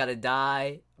thinks he's gotta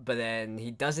die, but then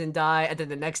he doesn't die, and then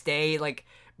the next day like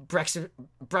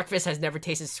breakfast has never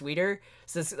tasted sweeter.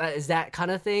 So is that kind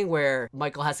of thing where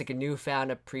Michael has like a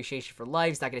newfound appreciation for life.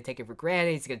 He's not going to take it for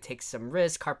granted. He's going to take some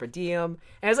risk, carpe diem.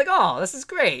 And it's like, oh, this is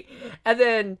great. And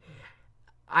then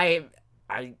I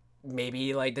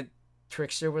maybe like the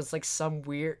trickster was like some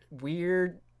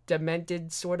weird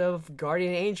demented sort of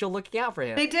guardian angel looking out for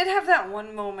him. They did have that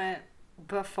one moment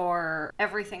before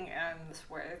everything ends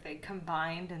where they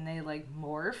combined and they like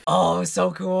morph. Oh,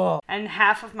 so cool. And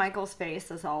half of Michael's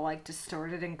face is all like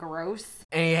distorted and gross.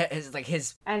 And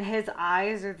his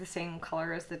eyes are the same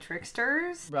color as the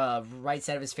trickster's. Right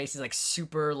side of his face is like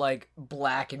super like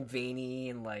black and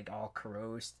veiny and like all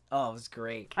corrosed. Oh, it was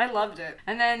great. I loved it.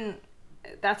 And then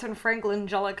that's when Frank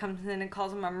Langella comes in and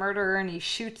calls him a murderer and he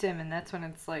shoots him, and that's when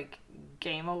it's like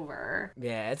game over.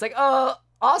 Yeah, it's like, oh,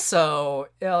 also,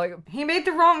 you know, like he made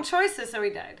the wrong choices, so he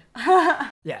died.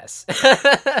 Yes.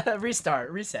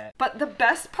 Reset. But the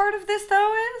best part of this,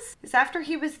 though, is after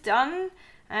he was done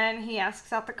and he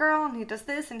asks out the girl and he does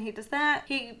this and he does that,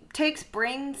 he takes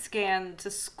Brainscan to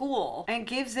school and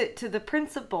gives it to the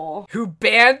principal. Who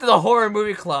banned the horror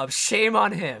movie club. Shame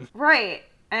on him. Right.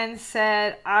 And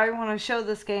said, I want to show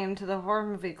this game to the horror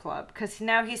movie club. Because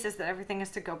now he says that everything has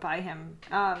to go by him.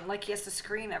 Like he has to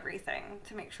screen everything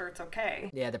to make sure it's okay.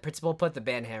 Yeah, the principal put the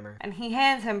ban hammer. And he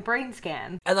hands him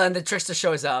Brainscan. And then the trickster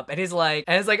shows up and he's like,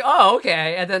 oh,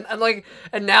 okay.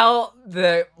 And now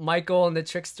the Michael and the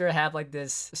trickster have like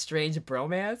this strange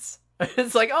bromance.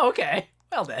 It's like, oh, okay.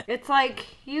 Well then. It's like,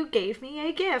 you gave me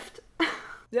a gift.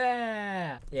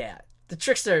 Yeah. The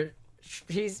trickster,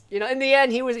 he's, you know, in the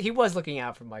end he was looking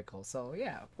out for Michael, so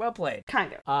yeah, well played.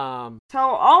 Kind of. So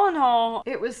all in all,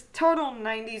 it was total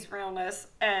 90s realness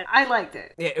and I liked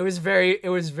it. Yeah, it was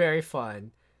very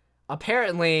fun.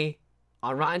 Apparently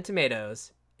on Rotten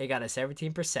Tomatoes it got a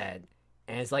 17%, and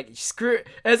it's like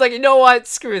you know what,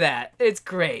 screw that, it's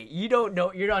great. You don't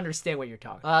understand what you're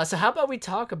talking. So how about we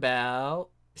talk about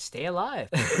Stay Alive?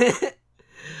 This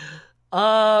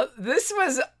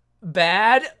was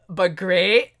bad but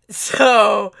great.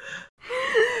 So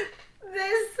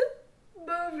this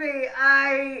movie,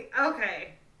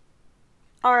 okay.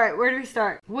 All right, where do we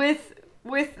start? With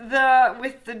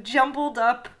the jumbled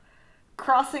up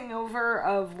crossing over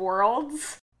of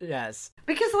worlds. Yes.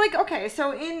 Because like, okay,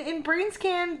 so in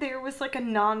Brainscan there was like a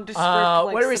nondescript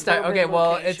like, where do we start? Okay,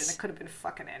 well, location. It could have been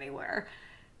fucking anywhere.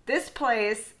 This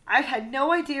place, I had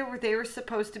no idea where they were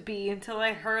supposed to be until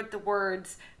I heard the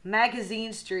words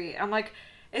Magazine Street. I'm like,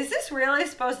 is this really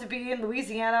supposed to be in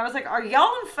Louisiana? I was like, are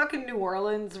y'all in fucking New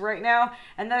Orleans right now?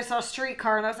 And then I saw a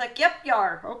streetcar and I was like, yep, you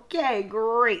are. Okay,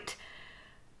 great.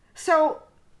 So,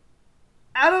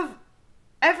 out of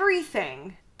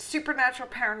everything supernatural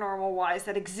paranormal wise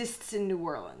that exists in New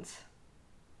Orleans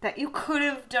that you could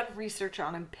have done research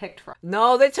on and picked from.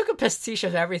 No, they took a pastiche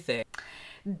of everything.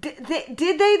 Did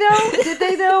they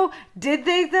though? Did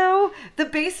they though? The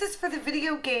basis for the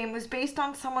video game was based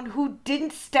on someone who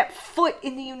didn't step foot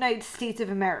in the United States of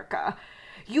America.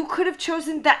 You could have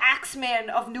chosen the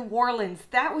Axeman of New Orleans.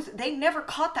 They never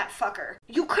caught that fucker.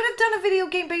 You could have done a video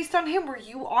game based on him where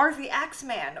you are the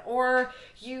Axeman, or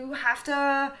you have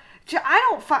to.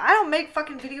 I don't make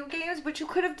fucking video games, but you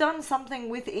could have done something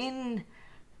within,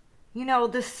 you know,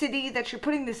 the city that you're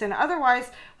putting this in.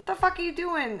 Otherwise, what the fuck are you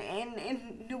doing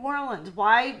in New Orleans?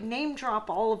 Why name drop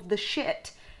all of the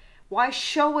shit? Why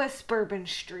show us Bourbon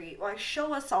Street? Why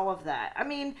show us all of that? I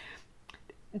mean,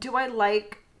 do I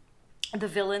like the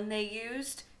villain they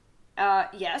used?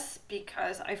 Yes,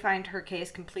 because I find her case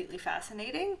completely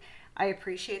fascinating. I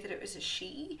appreciate that it was a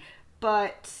she,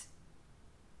 but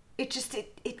it just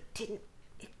it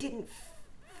didn't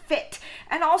fit.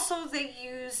 And also they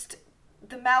used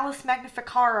the Malus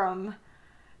Magnificarum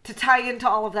to tie into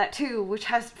all of that too, which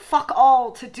has fuck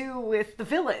all to do with the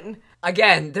villain.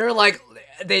 Again, they're like,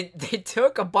 they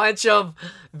took a bunch of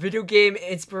video game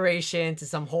inspiration to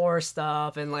some horror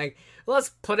stuff and like, let's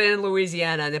put it in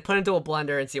Louisiana and then put it into a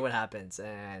blender and see what happens.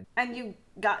 And you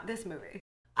got this movie.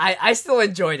 I still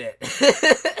enjoyed it.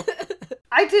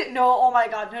 I did. No, oh my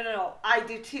god, no. I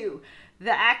did too.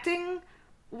 The acting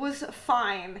was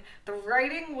fine. The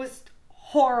writing was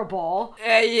horrible.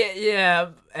 Yeah,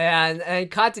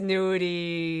 and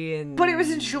continuity and. But it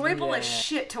was enjoyable as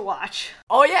shit to watch.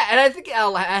 Oh yeah, and I think it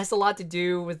has a lot to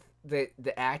do with the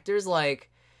actors,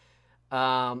 like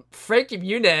Frankie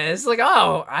Muniz. Like,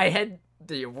 oh,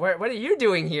 what are you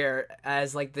doing here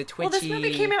as like the twitchy? Well, this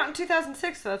movie came out in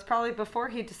 2006, so that's probably before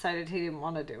he decided he didn't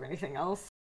want to do anything else.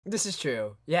 This is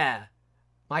true. Yeah.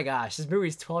 My gosh, this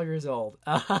movie's 12 years old.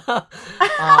 Yeah,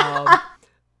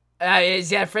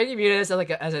 Frankie Muniz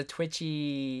as a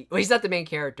twitchy. Well, he's not the main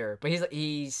character, but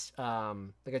he's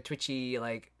like a twitchy,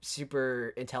 like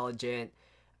super intelligent,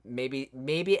 maybe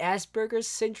Asperger's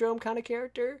syndrome kind of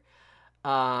character.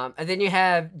 And then you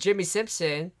have Jimmy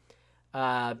Simpson,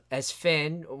 as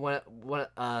Finn,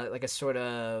 like a sort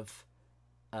of,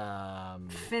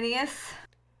 Phineas.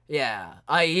 Yeah,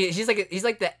 he's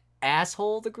like the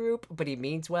asshole of the group, but he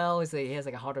means well. He has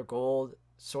like a heart of gold,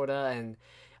 sorta, and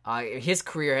his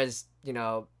career has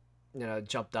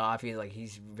jumped off.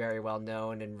 He's very well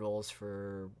known in roles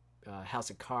for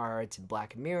House of Cards and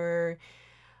Black Mirror.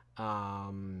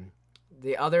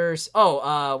 The others,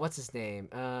 what's his name?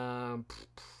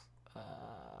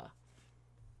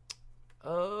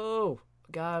 Oh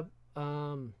God,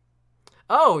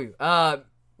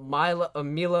 Milo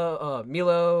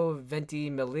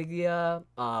Ventimiglia,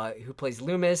 who plays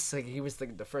Loomis. Like, he was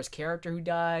the first character who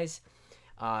dies.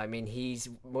 I mean, he's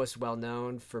most well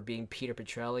known for being Peter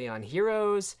Petrelli on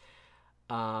Heroes.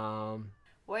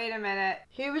 Wait a minute.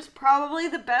 He was probably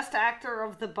the best actor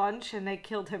of the bunch, and they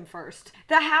killed him first.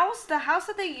 The house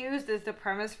that they used is the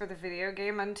premise for the video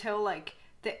game until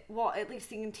at least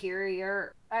the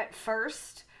interior at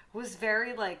first was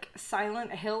very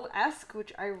Silent Hill-esque,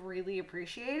 which I really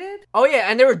appreciated. Oh yeah,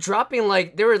 and they were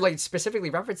specifically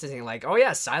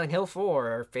referencing Silent Hill 4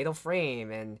 or Fatal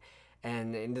Frame,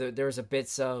 and there was a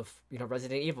bits of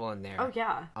Resident Evil in there. Oh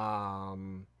yeah.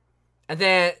 And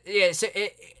then so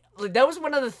that was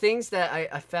one of the things that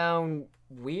I found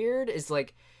weird, is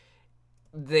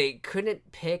they couldn't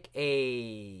pick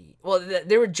they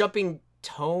were jumping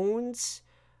tones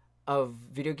of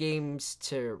video games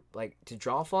to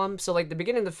draw from. So the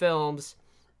beginning of the films,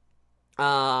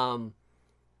 or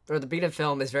the beginning of the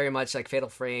film is very much like Fatal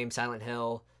Frame, Silent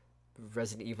Hill,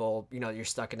 Resident Evil. You're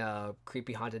stuck in a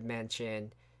creepy haunted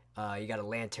mansion. You got a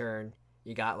lantern.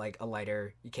 You got a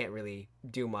lighter. You can't really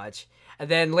do much. And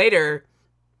then later,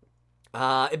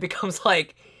 it becomes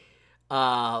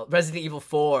Resident Evil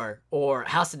 4 or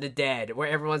House of the Dead, where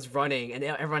everyone's running and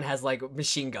everyone has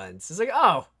machine guns. It's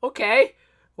oh, okay.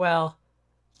 Well,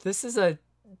 this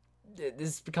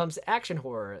becomes action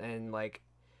horror, and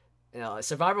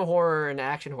survival horror and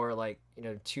action horror,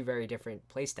 two very different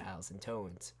play styles and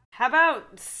tones. How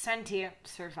about sentient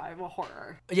survival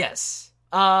horror? Yes.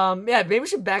 Maybe we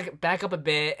should back up a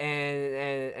bit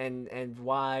and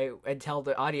tell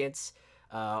the audience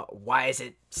why is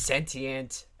it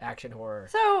sentient action horror.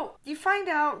 So you find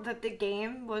out that the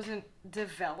game wasn't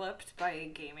developed by a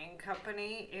gaming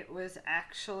company. It was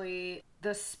actually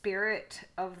the spirit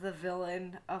of the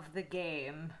villain of the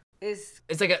game. It's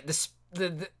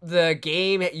the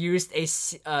game used a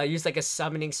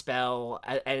summoning spell,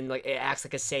 and it acts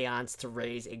like a seance to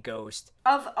raise a ghost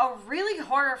of a really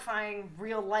horrifying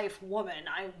real life woman.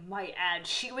 I might add,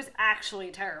 she was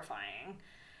actually terrifying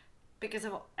because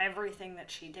of everything that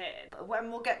she did.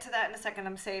 We'll get to that in a second.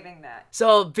 I'm saving that.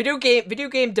 So video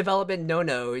game development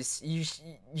no-nos. You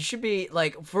should be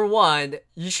for one,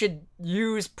 you should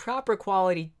use proper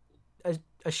quality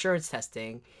assurance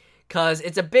testing, because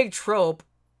it's a big trope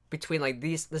between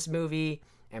this movie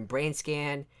and Brain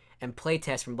Scan and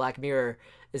Playtest from Black Mirror,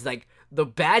 is the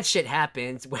bad shit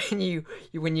happens when you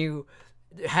don't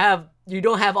have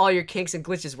all your kinks and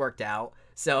glitches worked out.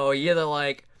 So you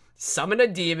either summon a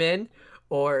demon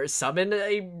or summon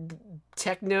a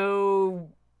techno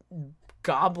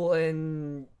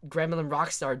goblin gremlin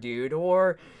rockstar dude,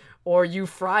 or you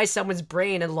fry someone's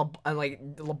brain and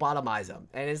lobotomize them.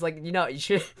 And it's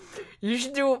you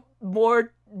should do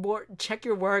more check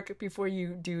your work before you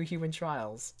do human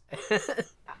trials.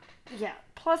 Yeah,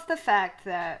 plus the fact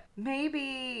that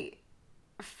maybe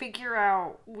figure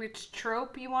out which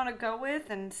trope you want to go with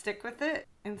and stick with it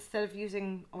instead of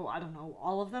using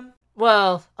all of them.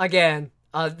 Well, again,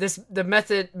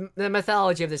 the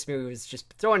methodology of this movie is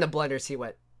just throw in a blender, see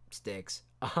what sticks.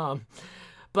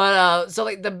 But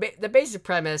the basic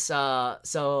premise,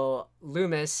 so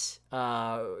Loomis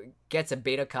gets a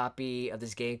beta copy of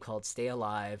this game called Stay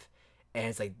Alive, and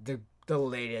it's the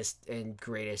latest and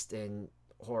greatest in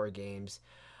horror games.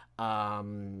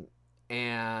 And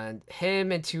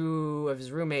him and two of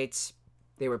his roommates,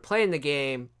 they were playing the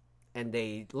game, and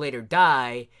they later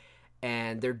die,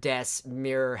 and their deaths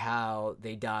mirror how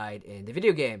they died in the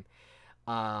video game.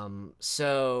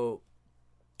 So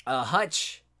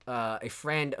Hutch, a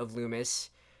friend of Loomis,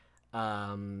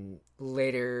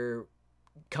 later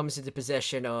comes into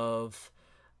possession of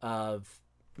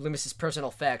Loomis's personal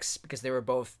effects because they were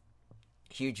both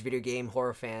huge video game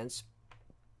horror fans.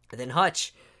 And then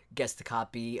Hutch gets the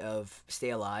copy of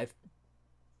Stay Alive.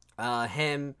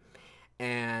 Him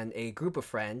and a group of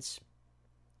friends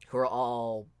who are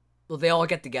all, well, they all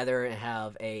get together and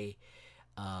have an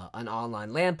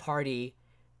online LAN party,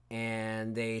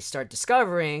 and they start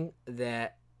discovering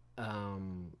that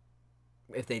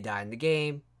if they die in the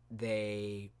game,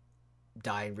 they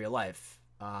die in real life.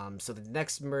 So the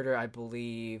next murder, I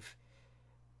believe,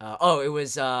 it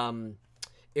was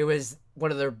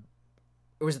one of their,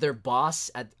 it was their boss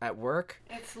at work.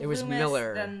 It was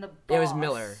Miller. Then the boss. It was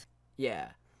Miller. Yeah.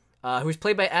 Who was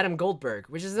played by Adam Goldberg,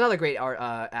 which is another great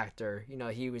actor. You know,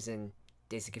 he was in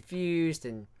Dazed and Confused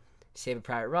and Saving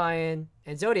Private Ryan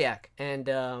and Zodiac and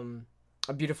A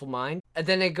Beautiful Mind. And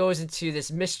then it goes into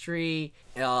this mystery.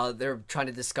 They're trying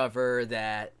to discover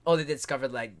that. Oh, they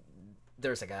discovered like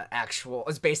there's like an actual.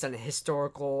 It's based on a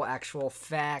historical actual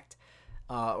fact,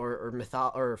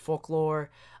 or folklore.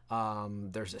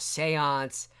 There's a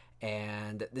seance,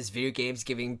 and this video game's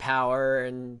giving power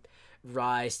and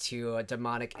rise to a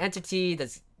demonic entity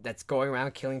that's going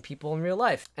around killing people in real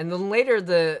life. And then later,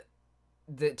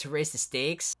 to raise the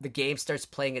stakes, the game starts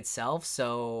playing itself,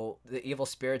 so the evil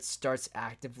spirit starts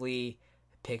actively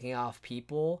picking off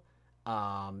people,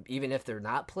 even if they're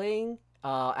not playing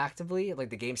actively. Like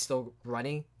the game's still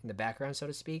running in the background, so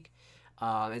to speak.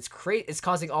 It's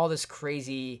causing all this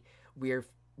crazy, weird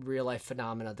real life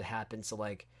phenomena to happen. So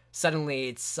like suddenly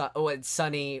it's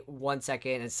sunny 1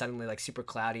 second, and suddenly like super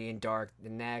cloudy and dark the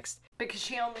next. Because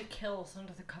she only kills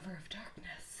under the cover of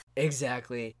darkness.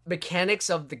 Exactly. Mechanics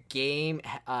of the game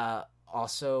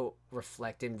also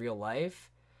reflect in real life.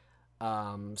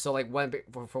 So like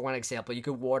for one example, you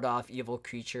could ward off evil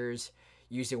creatures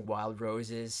using wild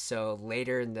roses. So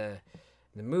later in the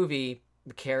movie,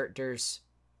 the characters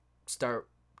start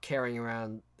carrying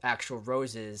around actual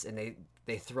roses, and they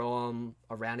throw them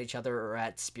around each other or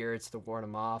at spirits to ward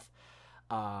them off.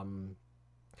 And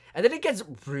then it gets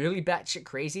really batshit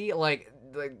crazy. Like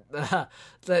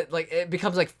it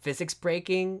becomes like physics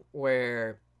breaking,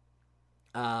 where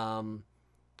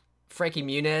Frankie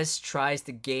Muniz tries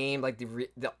to game like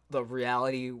the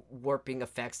reality warping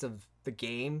effects of the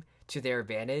game to their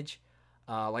advantage.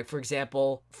 Like for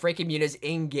example, Frankie Muniz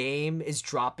in game is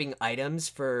dropping items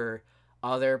for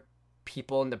other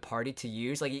people in the party to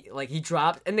use. He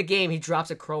dropped in the game. He drops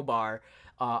a crowbar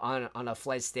on a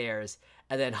flight of stairs,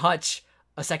 and then Hutch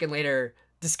a second later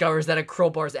discovers that a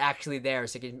crowbar is actually there,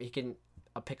 so he can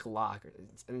pick a lock,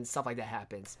 and stuff like that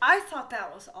happens. I thought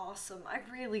that was awesome. I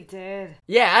really did.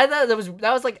 Yeah, I thought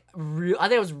that was like real. I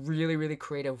think it was really, really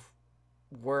creative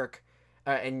work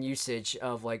and usage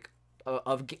of like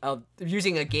of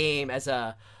using a game as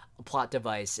a plot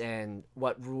device and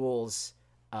what rules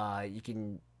you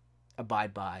can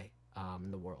abide by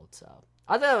in the world. So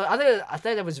I thought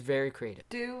that was very creative.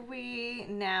 Do we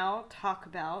now talk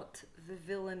about the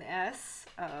villainess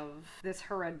of this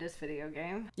horrendous video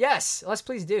game? Yes, let's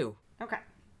please do. Okay,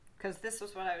 because this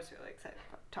was what I was really excited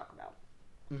to talk about.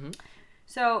 Mm-hmm.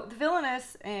 So the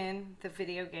villainess in the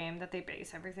video game that they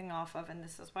base everything off of, and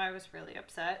this is why I was really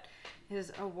upset,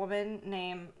 is a woman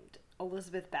named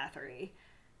Elizabeth Bathory.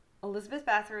 Elizabeth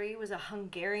Bathory was a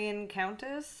Hungarian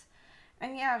countess.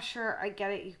 And yeah, sure, I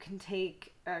get it. You can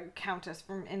take a countess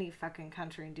from any fucking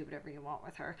country and do whatever you want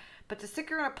with her. But to stick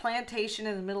her in a plantation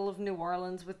in the middle of New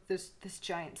Orleans with this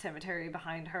giant cemetery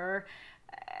behind her,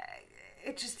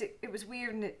 it was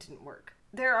weird and it didn't work.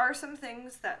 There are some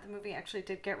things that the movie actually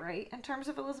did get right in terms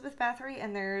of Elizabeth Bathory,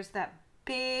 and there's that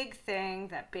big thing,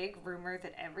 that big rumor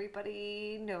that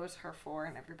everybody knows her for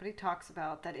and everybody talks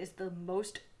about that is the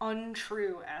most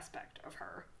untrue aspect of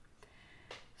her.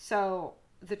 So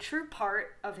the true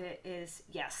part of it is,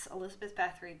 yes, Elizabeth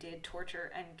Bathory did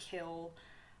torture and kill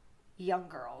young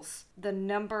girls. The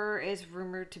number is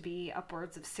rumored to be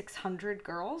upwards of 600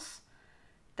 girls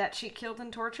that she killed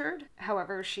and tortured.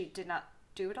 However, she did not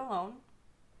do it alone.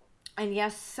 And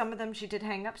yes, some of them she did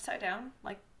hang upside down,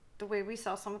 like the way we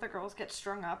saw some of the girls get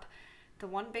strung up. The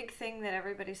one big thing that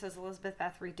everybody says Elizabeth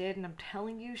Bathory did, and I'm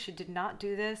telling you, she did not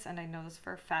do this, and I know this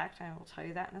for a fact, and I will tell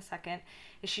you that in a second,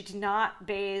 is she did not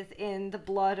bathe in the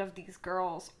blood of these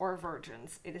girls or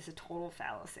virgins. It is a total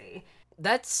fallacy.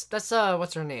 That's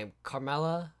what's her name?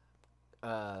 Carmela?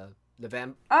 Oh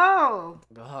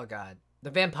God.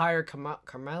 The vampire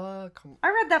Carmela? I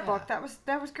read that book. That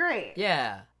was great.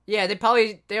 Yeah, Yeah, they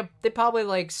probably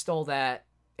like stole that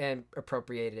and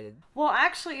appropriated. Well,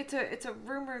 actually, it's a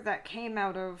rumor that came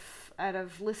out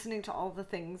of listening to all the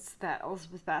things that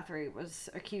Elizabeth Bathory was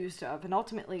accused of and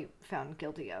ultimately found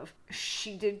guilty of.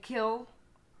 She did kill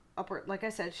like I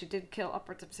said, she did kill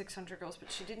upwards of 600 girls,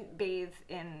 but she didn't bathe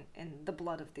in the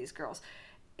blood of these girls.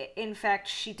 In fact,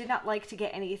 she did not like to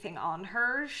get anything on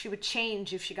her. She would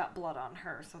change if she got blood on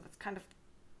her. So that's kind of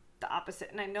the opposite.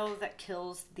 And I know that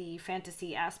kills the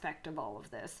fantasy aspect of all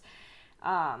of this.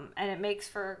 And it makes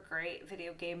for a great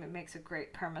video game. It makes a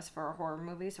great premise for a horror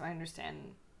movie. So I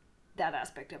understand that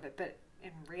aspect of it. But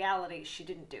in reality, she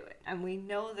didn't do it. And we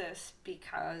know this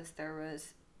because there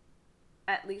was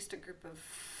at least a group of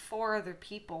 4 other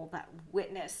people that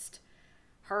witnessed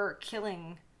her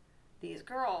killing these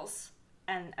girls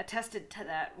and attested to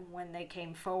that when they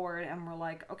came forward and were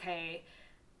like, okay,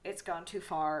 it's gone too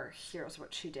far, here's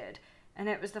what she did. And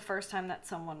it was the first time that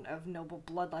someone of noble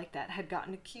blood like that had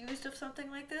gotten accused of something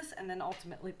like this and then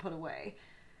ultimately put away.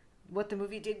 What the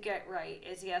movie did get right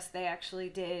is, yes, they actually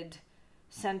did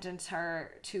sentence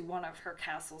her to one of her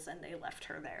castles and they left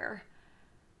her there.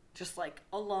 Just like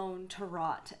alone to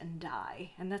rot and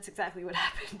die. And that's exactly what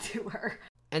happened to her.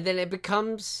 And then it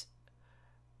becomes,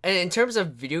 and in terms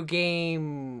of video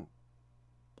game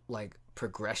like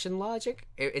progression logic,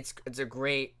 it's a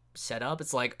great setup.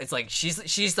 It's like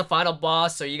she's the final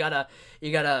boss, so you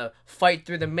gotta fight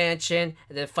through the mansion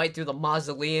and then fight through the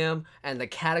mausoleum and the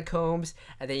catacombs,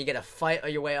 and then you gotta fight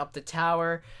your way up the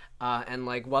tower, and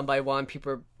like one by one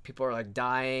people are like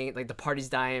dying, like the party's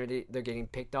dying, they're getting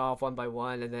picked off one by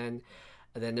one, and then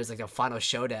there's like a final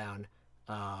showdown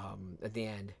at the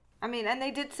end. I mean, and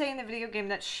they did say in the video game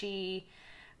that she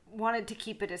wanted to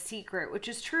keep it a secret, which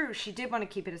is true. She did want to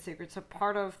keep it a secret. So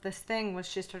part of this thing was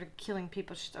she started killing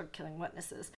people. She started killing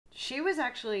witnesses. She was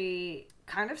actually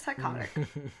kind of psychotic.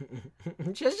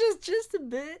 just a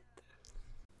bit.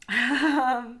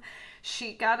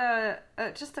 She got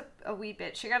just a wee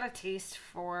bit. She got a taste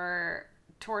for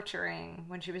torturing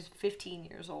when she was 15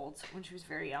 years old, when she was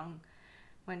very young,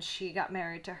 when she got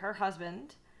married to her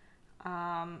husband,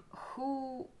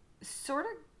 who sort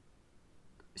of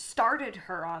started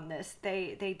her on this.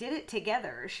 They did it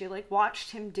together. She like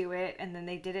watched him do it, and then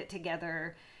they did it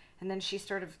together, and then she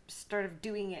started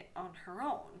doing it on her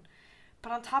own.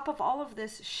 But on top of all of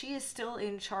this, she is still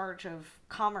in charge of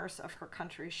commerce of her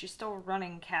country. She's still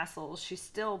running castles. She's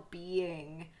still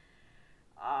being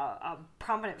a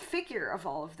prominent figure of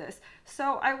all of this.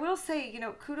 So I will say,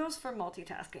 kudos for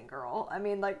multitasking, girl. I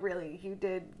mean, like, really, you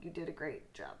did a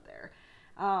great job there.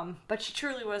 But she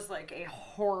truly was like a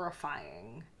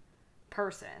horrifying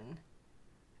person.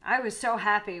 I was so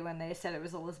happy when they said it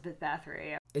was Elizabeth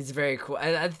Bathory. It's very cool.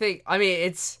 I think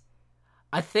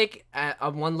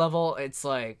on one level it's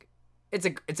like it's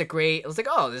a great, it's like,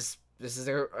 oh, this is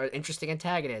an interesting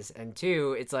antagonist, and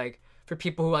two, it's like for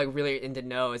people who like really into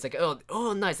know, it's like,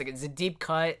 oh nice, like it's a deep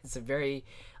cut,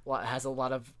 has a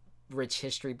lot of rich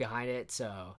history behind it.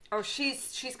 So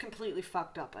she's completely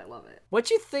fucked up. I love it.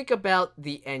 What you think about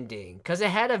the ending? Because it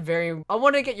had I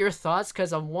want to get your thoughts,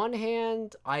 because on one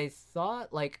hand I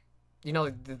thought, like,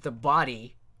 the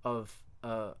body of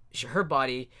her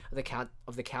body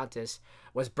of the countess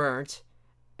was burnt,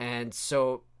 and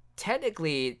so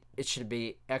technically it should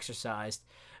be exorcised.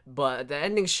 But the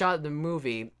ending shot of the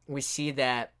movie, we see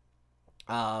that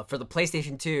for the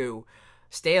PlayStation 2,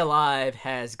 Stay Alive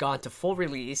has gone to full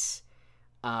release,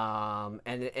 and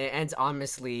it ends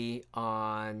ominously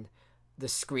on the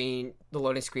screen, the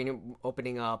loading screen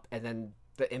opening up, and then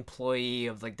the employee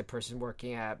of like the person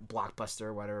working at Blockbuster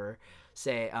or whatever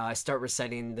start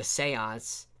reciting the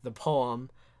seance, the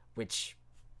poem, which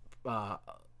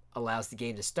allows the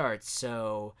game to start.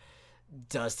 So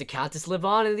does the Countess live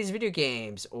on in these video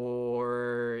games,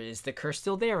 or is the curse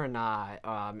still there or not?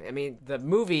 I mean, the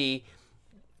movie,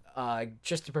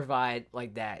 just to provide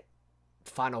like that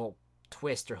final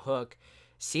twist or hook,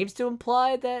 seems to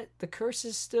imply that the curse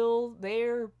is still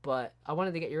there, but I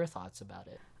wanted to get your thoughts about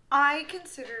it. I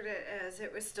considered it as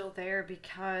it was still there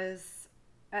because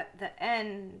at the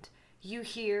end you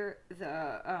hear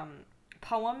the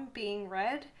poem being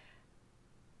read,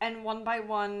 and one by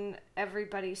one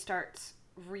everybody starts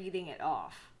reading it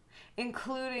off,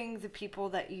 including the people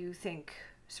that you think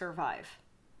survive.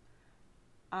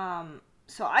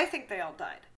 So I think they all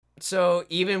died. So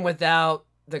even without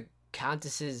the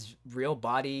Countess's real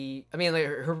body, I mean, like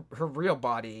her real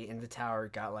body in the tower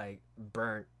got like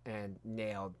burnt and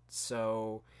nailed,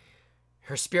 so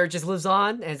her spirit just lives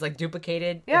on and it's like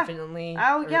duplicated infinitely.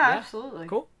 Absolutely.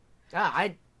 Cool.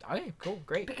 Okay, cool,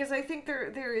 great. Because I think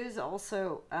there is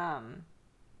also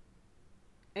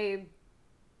a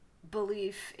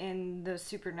belief in the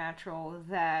supernatural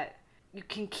that you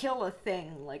can kill a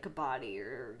thing like a body,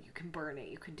 or you can burn it,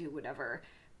 you can do whatever.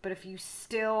 But if you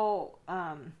still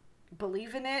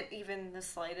believe in it, even the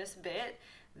slightest bit,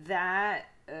 that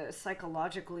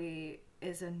psychologically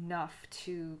is enough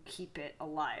to keep it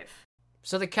alive.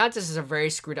 So the Countess is a very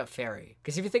screwed up fairy.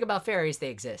 Because if you think about fairies, they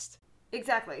exist.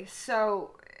 Exactly.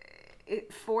 So,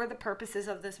 for the purposes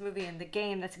of this movie and the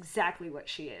game, that's exactly what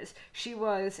she is. She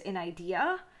was an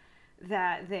idea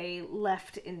that they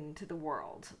left into the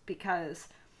world. Because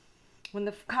when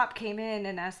the cop came in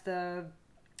and asked the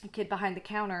kid behind the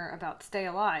counter about Stay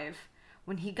Alive,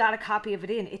 when he got a copy of it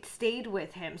in, it stayed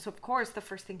with him. So, of course, the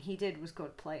first thing he did was go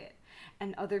to play it.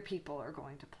 And other people are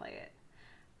going to play it.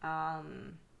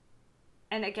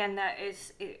 And again, that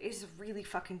is a really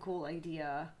fucking cool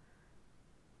idea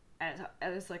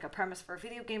as like a premise for a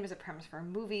video game, as a premise for a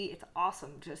movie. It's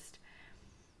awesome. Just,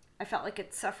 I felt like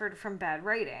it suffered from bad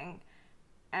writing.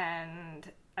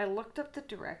 And I looked up the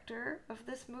director of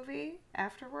this movie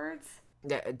afterwards.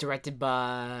 Yeah, directed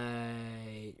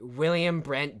by William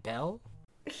Brent Bell.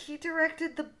 He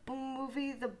directed the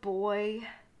movie The Boy.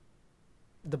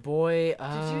 The Boy.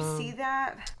 Did you see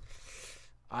that?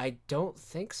 I don't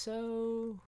think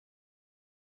so.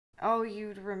 Oh,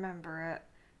 you'd remember it.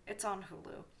 It's on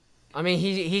Hulu. I mean,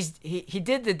 he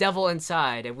did The Devil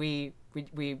Inside, and we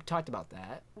talked about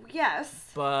that.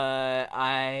 Yes. But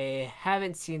I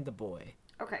haven't seen The Boy.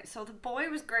 Okay, so The Boy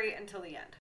was great until the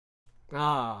end.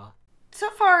 Ah. So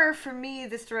far, for me,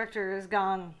 this director has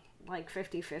gone like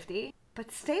 50-50.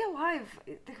 But Stay Alive,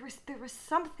 there was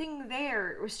something there.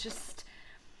 It was just,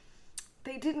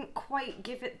 they didn't quite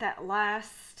give it that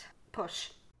last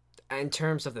push. In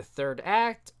terms of the third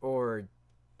act, or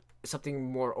something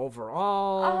more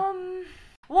overall?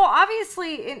 Well,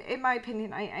 obviously, in my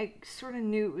opinion, I sort of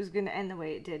knew it was going to end the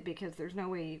way it did, because there's no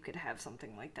way you could have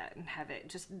something like that and have it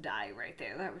just die right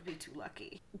there. That would be too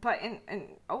lucky. But in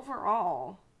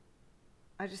overall,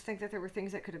 I just think that there were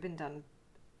things that could have been done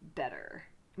better.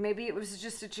 Maybe it was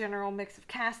just a general mix of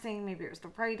casting. Maybe it was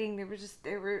the writing.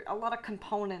 There were a lot of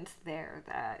components there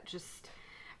that just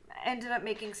ended up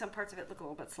making some parts of it look a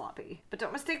little bit sloppy. But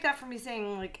don't mistake that for me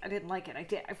saying, like, I didn't like it. I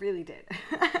did. I really did.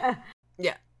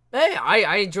 Yeah. Hey,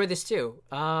 I enjoyed this too.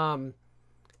 I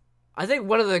think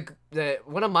one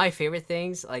of my favorite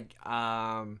things, like,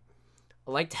 I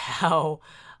liked how,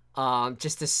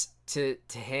 just to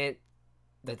hint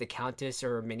that the Countess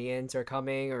or minions are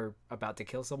coming or about to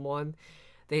kill someone,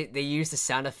 they use the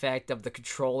sound effect of the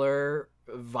controller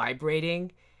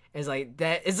vibrating. It's like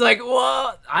that. It's like,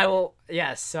 whoa! I will.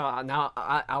 Yes. So now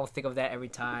I will think of that every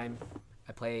time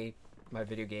I play my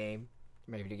video game,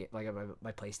 like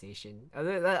my PlayStation. I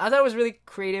thought it was really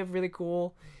creative, really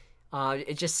cool.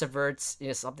 It just subverts,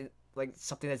 something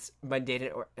that's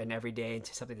mundane and everyday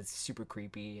into something that's super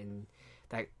creepy, and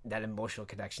that emotional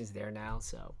connection is there now.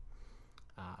 So,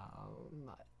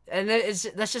 and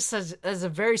that's just as a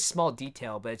very small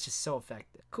detail, but it's just so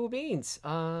effective. Cool beans.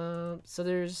 So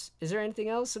is there anything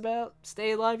else about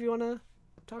Stay Alive you want to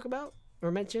talk about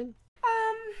or mention?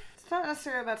 It's not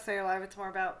necessarily about Stay Alive. It's more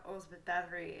about Elizabeth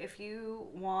Bathory. If you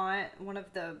want one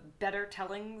of the better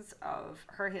tellings of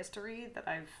her history that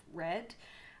I've read,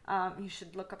 you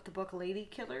should look up the book Lady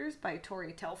Killers by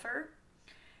Tori Telfer.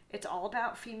 It's all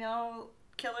about female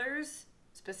killers,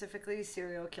 specifically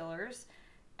serial killers.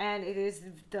 And it is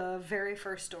the very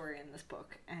first story in this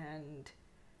book. And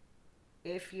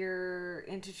if you're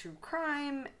into true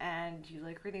crime and you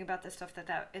like reading about this stuff,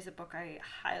 that is a book I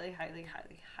highly, highly,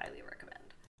 highly, highly recommend.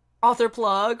 Author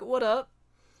plug, what up?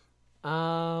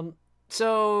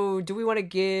 So do we want to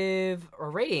give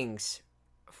ratings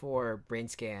for Brain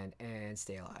Scan and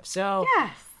Stay Alive? So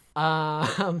yes.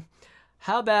 How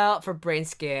about for Brain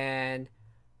Scan,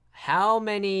 how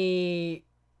many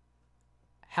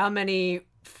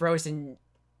frozen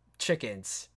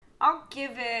chickens? I'll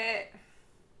give it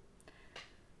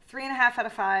 3.5 out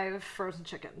of 5 frozen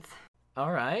chickens.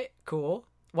 All right, cool.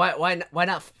 Why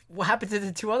not? What happened to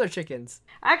the 2 other chickens?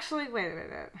 Actually, wait.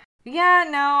 Yeah,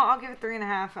 no, I'll give it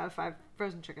 3.5 out of 5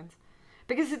 frozen chickens,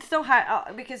 because it still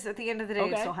had because at the end of the day,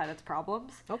 It still had its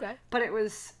problems. Okay, but it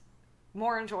was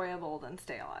more enjoyable than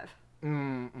Stay Alive.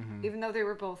 Mm-hmm. Even though they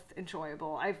were both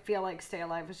enjoyable, I feel like Stay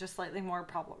Alive was just slightly more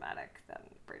problematic than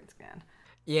Brain Scan.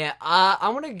 Yeah, I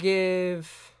want to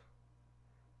give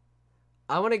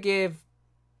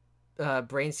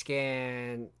Brain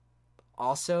Scan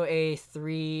also a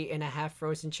 3.5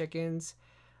 frozen chickens.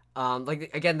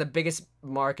 Like, again, the biggest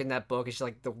mark in that book is just,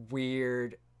 like, the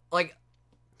weird, like,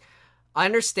 I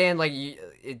understand, like,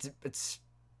 it's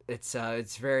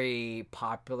very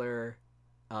popular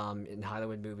in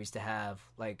Hollywood movies to have,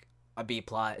 like, a B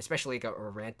plot, especially like a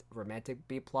romantic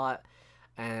B plot.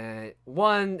 And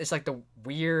one, it's like the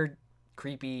weird,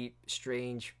 creepy,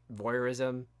 strange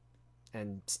voyeurism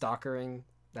and stalkering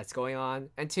that's going on.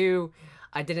 And two,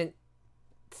 I didn't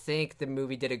think the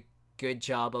movie did a good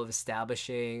job of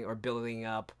establishing or building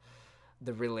up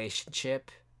the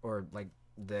relationship or like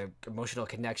the emotional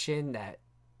connection that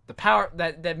the power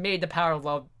that made the power of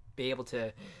love be able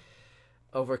to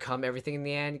overcome everything in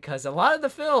the end. Because a lot of the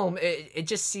film, it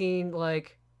just seemed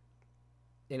like,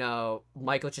 you know,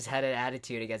 Michael just had an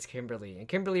attitude against Kimberly, and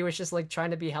Kimberly was just like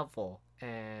trying to be helpful,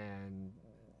 and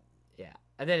yeah,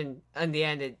 and then in the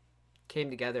end it came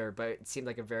together, but it seemed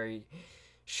like a very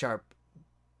sharp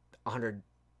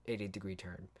 180-degree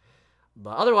turn.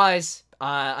 But otherwise,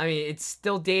 I mean, it's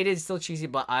still dated, still cheesy,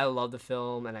 but I love the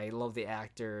film and I love the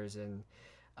actors, and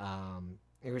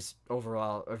it was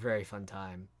overall a very fun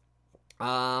time.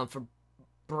 For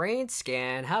Brain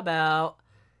Scan, how about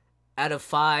out of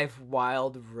 5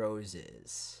 wild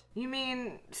roses? You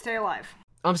mean Stay Alive?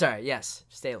 I'm sorry, yes,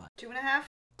 Stay Alive. 2.5?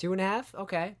 2.5?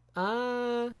 Okay.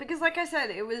 Because like I said,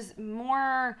 it was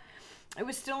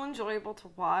still enjoyable to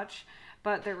watch,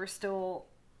 but there were still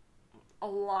a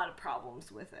lot of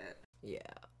problems with it. Yeah.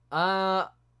 I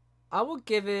will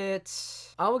give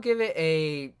it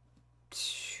a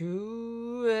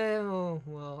 2.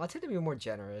 Well, I'll tend to be more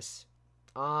generous.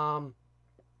 I'm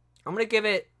gonna give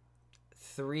it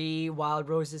 3 wild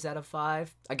roses out of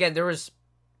 5. Again, it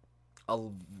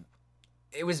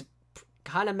was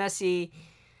kind of messy.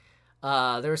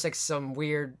 There was like some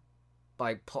weird,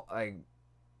 like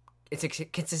it's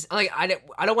consistent. Like I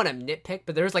don't want to nitpick,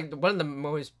 but there was like one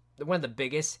of the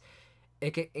biggest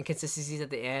inconsistencies at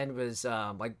the end was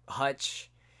like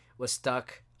Hutch was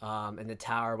stuck in the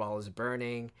tower while it was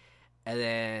burning, and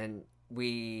then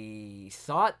we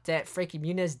thought that Frankie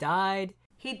Muniz died.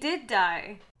 He did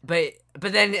die. But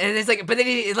then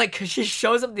she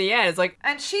shows up at the end. It's like,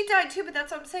 and she died too. But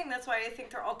that's what I'm saying. That's why I think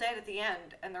they're all dead at the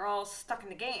end, and they're all stuck in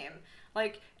the game.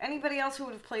 Like anybody else who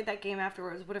would have played that game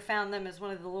afterwards would have found them as one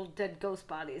of the little dead ghost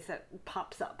bodies that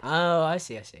pops up. Oh, I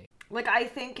see. Like I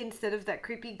think instead of that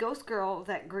creepy ghost girl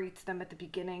that greets them at the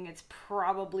beginning, it's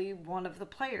probably one of the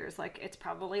players. Like it's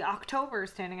probably October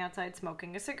standing outside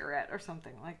smoking a cigarette or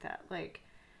something like that. Like.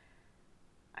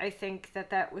 I think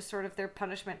that was sort of their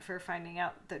punishment for finding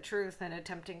out the truth and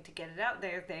attempting to get it out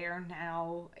there. They are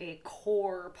now a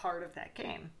core part of that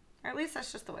game. Or at least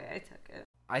that's just the way I took it.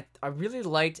 I really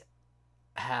liked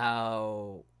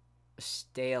how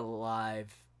Stay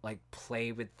Alive like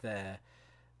played with the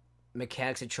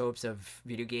mechanics and tropes of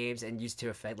video games and used to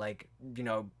affect, like, you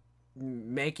know,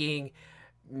 making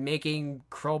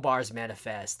crowbars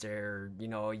manifest, or, you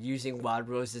know, using wild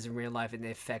roses in real life and the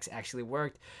effects actually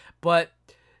worked. But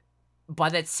by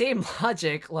that same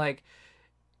logic, like,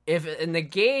 if in the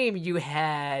game you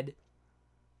had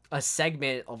a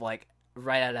segment of like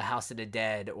right out of House of the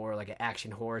Dead or like an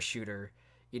action horror shooter,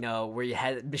 you know, where you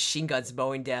had machine guns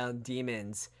mowing down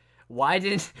demons, why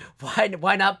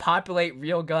not populate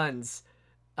real guns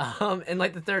in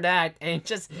like the third act and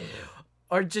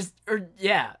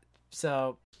yeah.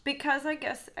 So because I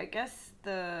guess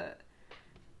the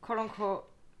quote unquote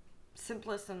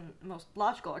simplest and most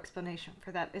logical explanation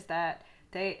for that is that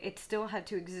it still had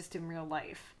to exist in real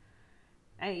life.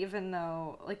 And even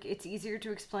though, like, it's easier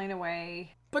to explain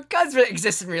away. But guns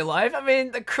exist in real life. I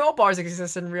mean, the crowbars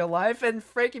exist in real life, and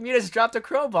Frankie Muniz dropped a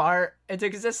crowbar into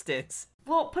existence.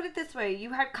 Well, put it this way,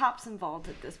 you had cops involved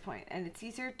at this point, and it's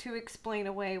easier to explain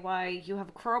away why you have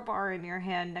a crowbar in your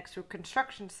hand next to a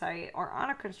construction site or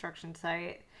on a construction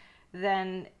site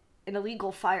than an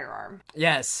illegal firearm.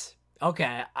 Yes.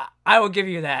 Okay, I will give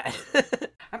you that.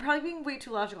 I'm probably being way too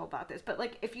logical about this, but,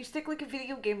 like, if you stick, like, a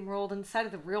video game world inside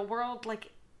of the real world, like,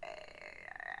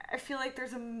 I feel like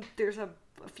there's a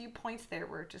few points there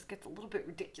where it just gets a little bit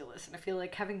ridiculous, and I feel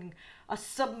like having a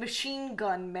submachine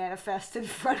gun manifest in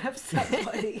front of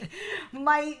somebody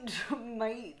might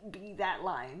be that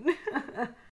line.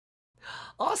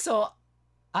 Also,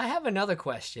 I have another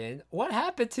question. What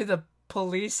happened to the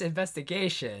police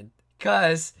investigation?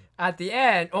 Because at the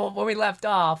end, when we left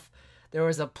off, there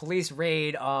was a police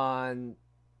raid on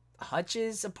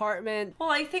Hutch's apartment. Well,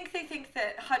 I think they think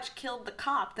that Hutch killed the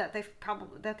cop that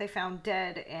they found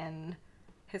dead in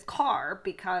his car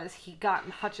because he got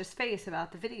in Hutch's face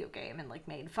about the video game and, like,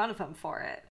 made fun of him for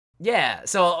it. Yeah,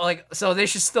 so they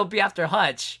should still be after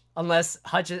Hutch unless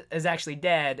Hutch is actually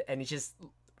dead and he's just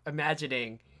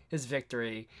imagining his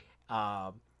victory.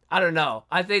 I don't know.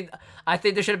 I think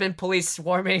there should have been police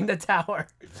swarming the tower,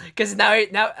 because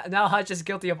now Hutch is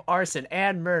guilty of arson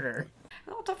and murder.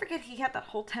 Oh, don't forget he had that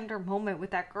whole tender moment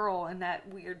with that girl in that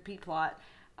weird B plot.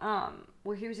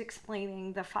 where he was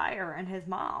explaining the fire and his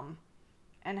mom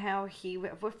and how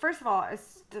well, first of all,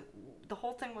 it's the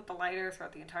whole thing with the lighter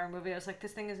throughout the entire movie. I was like,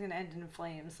 this thing is going to end in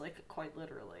flames, like quite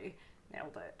literally.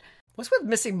 Nailed it. What's with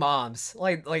missing moms?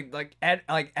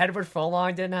 Edward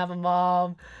Furlong didn't have a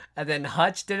mom, and then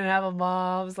Hutch didn't have a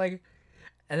mom. It's like,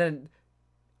 and then,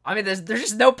 I mean, there's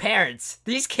just no parents.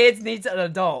 These kids need an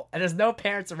adult, and there's no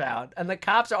parents around, and the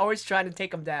cops are always trying to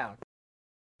take them down.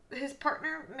 His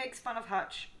partner makes fun of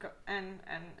Hutch and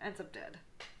ends up dead.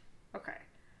 Okay.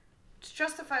 Which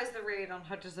justifies the raid on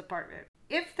Hutch's apartment.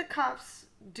 If the cops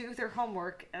do their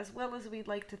homework as well as we'd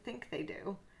like to think they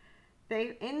do,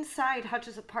 inside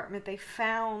Hutch's apartment, they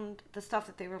found the stuff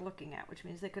that they were looking at, which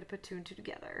means they could have put two and two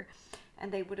together.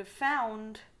 And they would have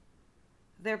found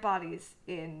their bodies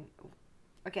in,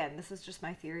 again, this is just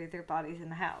my theory, their bodies in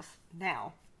the house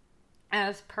now,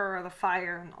 as per the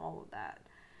fire and all of that.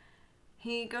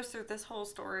 He goes through this whole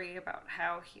story about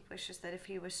how he wishes that if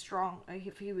he was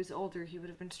older, he would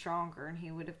have been stronger and he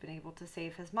would have been able to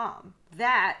save his mom.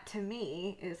 That, to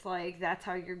me, is like, that's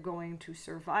how you're going to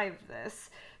survive this.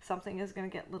 Something is going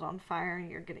to get lit on fire and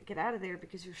you're going to get out of there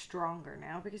because you're stronger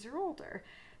now, because you're older.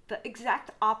 The exact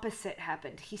opposite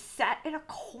happened. He sat in a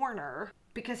corner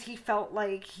because he felt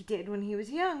like he did when he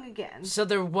was young again. So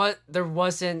there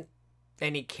wasn't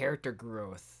any character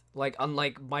growth. Like,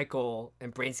 unlike Michael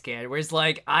and Brain Scan, where it's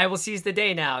like, I will seize the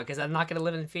day now because I'm not going to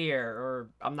live in fear, or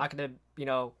I'm not going to,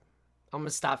 I'm going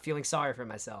to stop feeling sorry for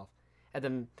myself.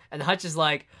 And Hutch is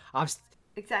like,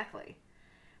 Exactly.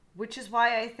 Which is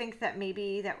why I think that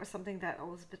maybe that was something that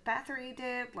Elizabeth Bathory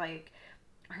did, like,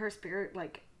 her spirit,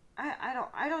 like,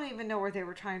 I don't even know where they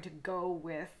were trying to go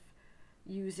with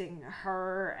using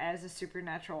her as a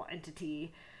supernatural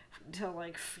entity to,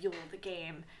 like, fuel the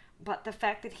game. But the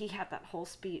fact that he had that whole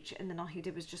speech and then all he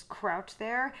did was just crouch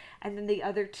there, and then the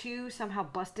other two somehow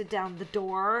busted down the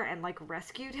door and, like,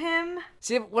 rescued him.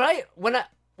 See,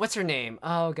 what's her name?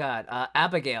 Oh God,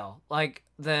 Abigail. Like,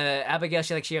 the Abigail,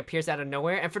 she appears out of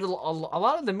nowhere, and for a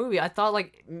lot of the movie, I thought,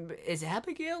 like, is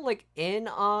Abigail, like, in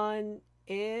on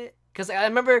it? Because I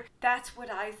remember that's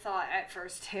what I thought at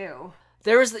first too.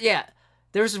 There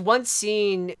was one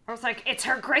scene. I was like, it's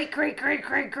her great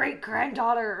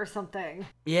granddaughter or something.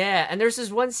 Yeah, and there's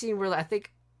this one scene where I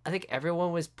think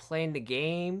everyone was playing the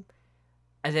game,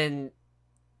 and then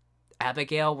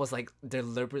Abigail was, like,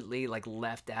 deliberately, like,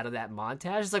 left out of that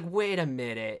montage. It's like, wait a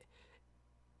minute,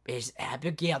 is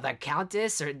Abigail the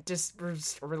Countess or just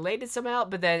related somehow?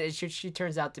 But then she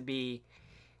turns out to be,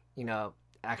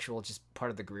 actual just part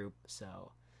of the group.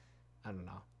 So I don't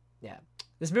know. Yeah.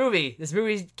 This movie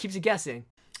keeps you guessing.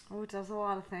 Oh, it does a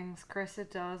lot of things, Chris.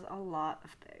 It does a lot of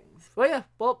things. Well, yeah.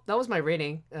 Well, that was my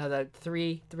rating. The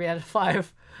 3 out of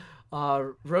 5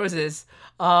 roses.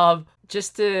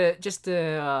 Just to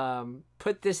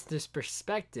put this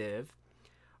perspective,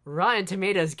 Rotten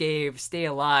Tomatoes gave Stay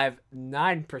Alive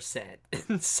 9%.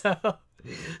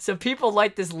 so people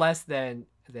like this less than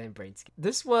Brainscan.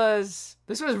 This was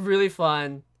really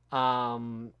fun.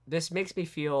 This makes me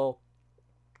feel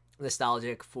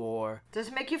nostalgic for. Does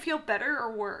it make you feel better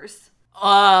or worse?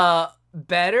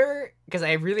 Better, because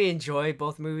I really enjoy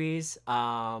both movies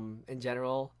in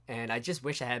general, and I just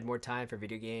wish I had more time for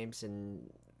video games, and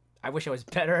I wish I was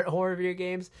better at horror video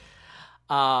games.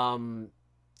 God,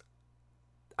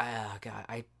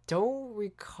 I don't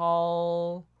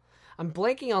recall. I'm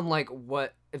blanking on, like,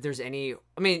 what, if there's any.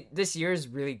 I mean, this year is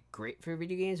really great for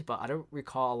video games, but I don't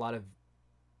recall a lot of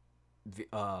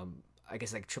I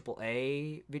guess, like,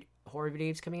 AAA horror video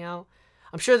games coming out.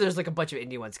 I'm sure there's, like, a bunch of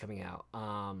indie ones coming out.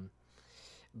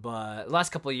 But the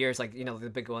last couple of years, like, the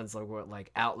big ones were,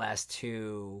 like, Outlast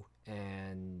 2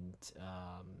 and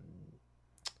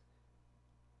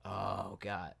oh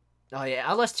God. Oh yeah,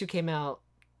 Outlast 2 came out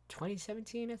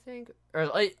 2017, I think.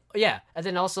 Or yeah, and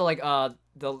then also, like, the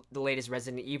latest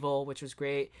Resident Evil, which was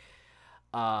great.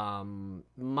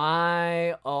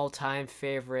 My all-time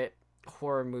favorite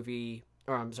horror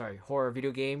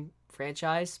video game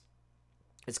franchise,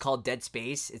 it's called Dead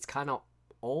Space. It's kind of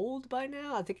old by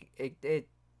now. I think it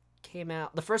came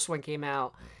out, the first one came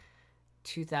out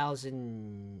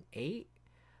 2008,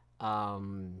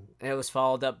 and it was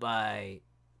followed up by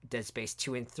Dead Space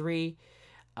 2 and 3.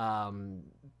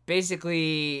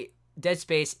 Basically, Dead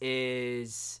Space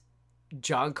is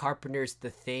John Carpenter's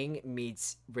The Thing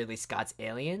meets Ridley Scott's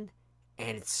Alien,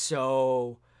 and it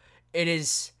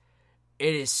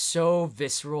is so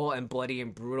visceral and bloody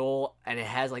and brutal, and it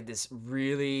has, like, this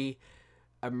really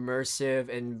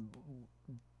immersive and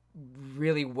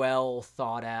really well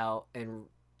thought out and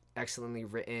excellently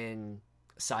written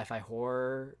sci-fi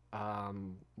horror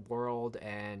world.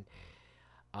 And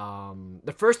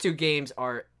the first two games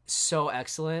are so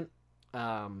excellent.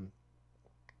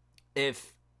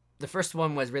 If the first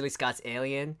one was Ridley Scott's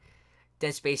Alien,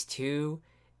 Dead Space 2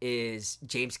 is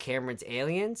James Cameron's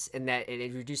Aliens, and that it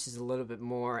introduces a little bit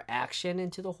more action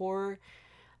into the horror.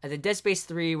 And then Dead Space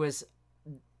 3 was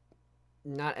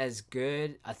not as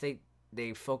good. I think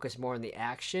they focused more on the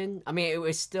action. I mean, it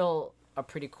was still a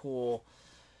pretty cool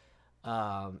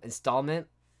installment,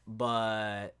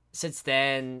 but since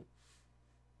then,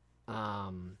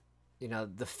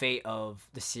 the fate of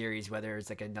the series, whether it's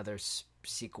like another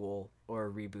sequel or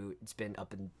a reboot, it's been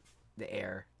up in the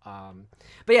air.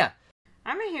 But yeah,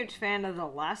 I'm a huge fan of The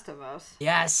Last of Us.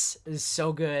 Yes, it's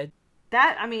so good.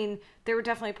 That, I mean, there were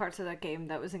definitely parts of that game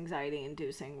that was anxiety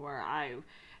inducing where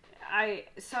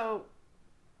so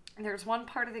there's one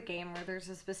part of the game where there's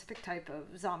a specific type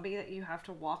of zombie that you have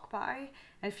to walk by,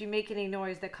 and if you make any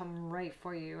noise, they come right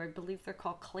for you. I believe they're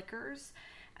called clickers,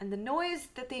 and the noise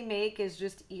that they make is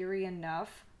just eerie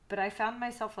enough, but I found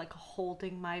myself like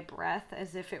holding my breath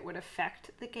as if it would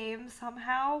affect the game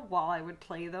somehow while I would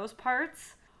play those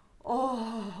parts.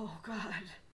 Oh god.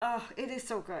 Oh, it is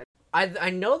so good. I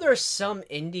know there's some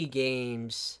indie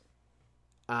games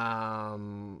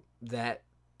that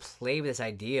play with this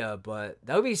idea, but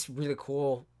that would be really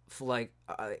cool for like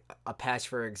a patch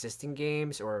for existing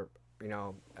games, or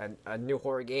a new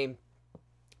horror game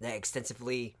that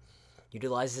extensively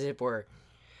utilizes it, where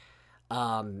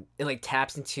it like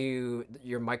taps into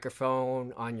your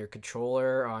microphone on your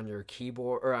controller, on your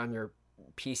keyboard, or on your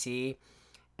PC,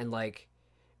 and like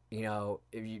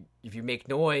if you make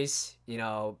noise,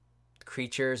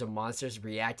 creatures or monsters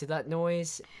react to that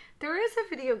noise. There is a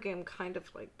video game kind of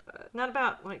like that. Not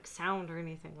about like sound or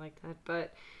anything like that,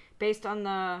 but based on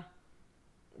the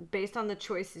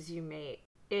choices you make,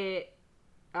 it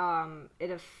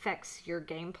affects your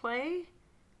gameplay.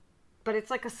 But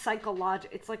it's like a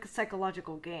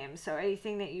psychological game. So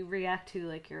anything that you react to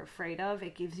like you're afraid of,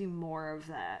 it gives you more of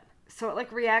that. So it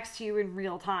like reacts to you in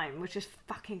real time, which is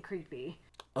fucking creepy.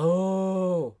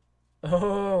 Oh,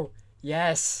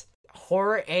 yes.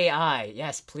 Horror AI.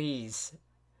 Yes, please.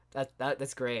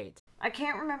 That's great. I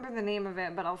can't remember the name of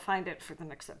it, but I'll find it for the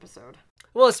next episode.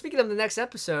 Well, speaking of the next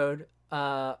episode,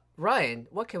 Ryan,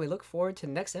 what can we look forward to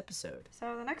next episode?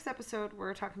 So the next episode,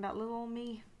 we're talking about little old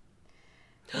me.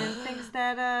 And things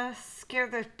that scare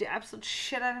the absolute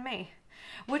shit out of me.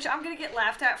 Which I'm going to get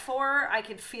laughed at for. I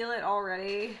can feel it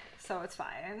already, so it's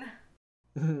fine.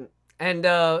 And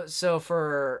so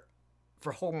for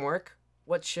homework,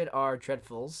 what should our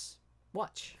Dreadfuls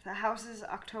watch? The Houses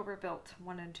October Built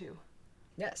 1 and 2.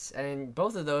 Yes, and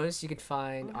both of those you can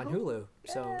find on Hulu.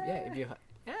 So yeah, if you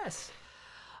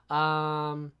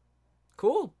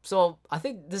cool. So I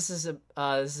think this is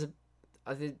I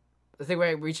think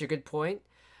we reached a good point.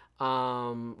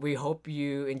 We hope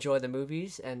you enjoy the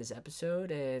movies and this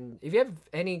episode, and if you have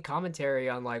any commentary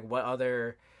on like what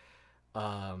other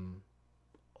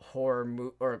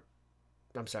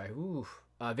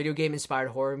video game inspired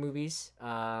horror movies,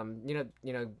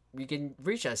 you can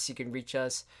reach us. You can reach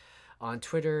us on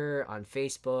Twitter, on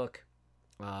Facebook,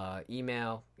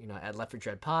 email, at Left 4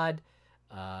 Dread Pod,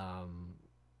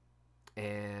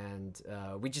 and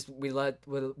we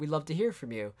love to hear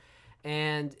from you.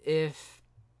 And if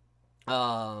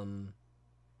and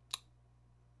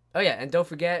don't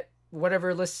forget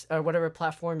whatever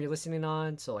platform you're listening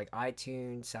on, so like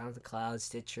iTunes, SoundCloud,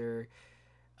 Stitcher,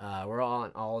 we're all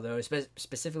on all of those,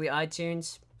 specifically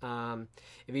iTunes.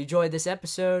 If you enjoyed this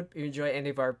episode, if you enjoyed any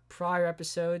of our prior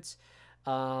episodes,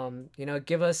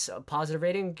 give us a positive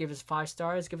rating, give us 5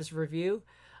 stars, give us a review,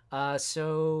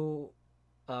 so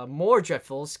more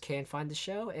Dreadfuls can find the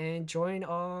show and join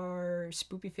our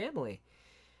spoopy family.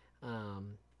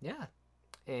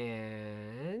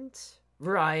 And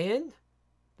Ryan,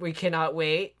 we cannot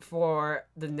wait for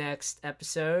the next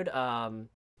episode. I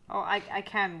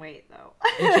can wait though.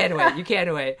 You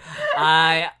can wait.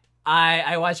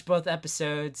 I watched both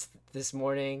episodes this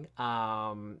morning.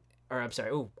 I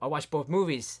watched both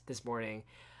movies this morning.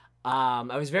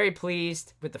 I was very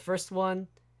pleased with the first one.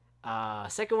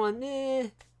 Second one, yeah.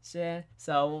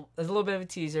 So there's a little bit of a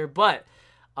teaser, but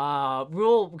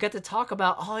we'll get to talk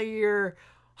about all your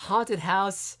haunted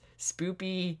house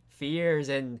spoopy fears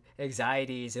and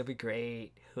anxieties. It'll be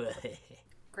great.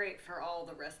 Great for all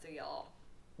the rest of y'all.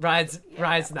 Ryan's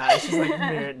not. She's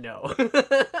like, no.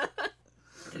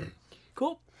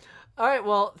 Cool. All right.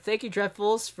 Well, thank you,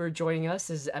 Dreadfuls, for joining us.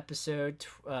 This is episode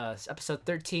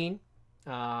 13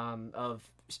 of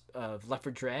Left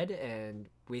 4 Dread, and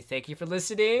we thank you for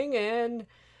listening. And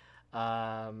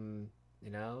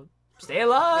stay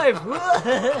alive.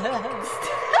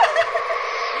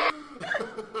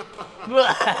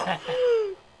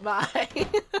 Bye.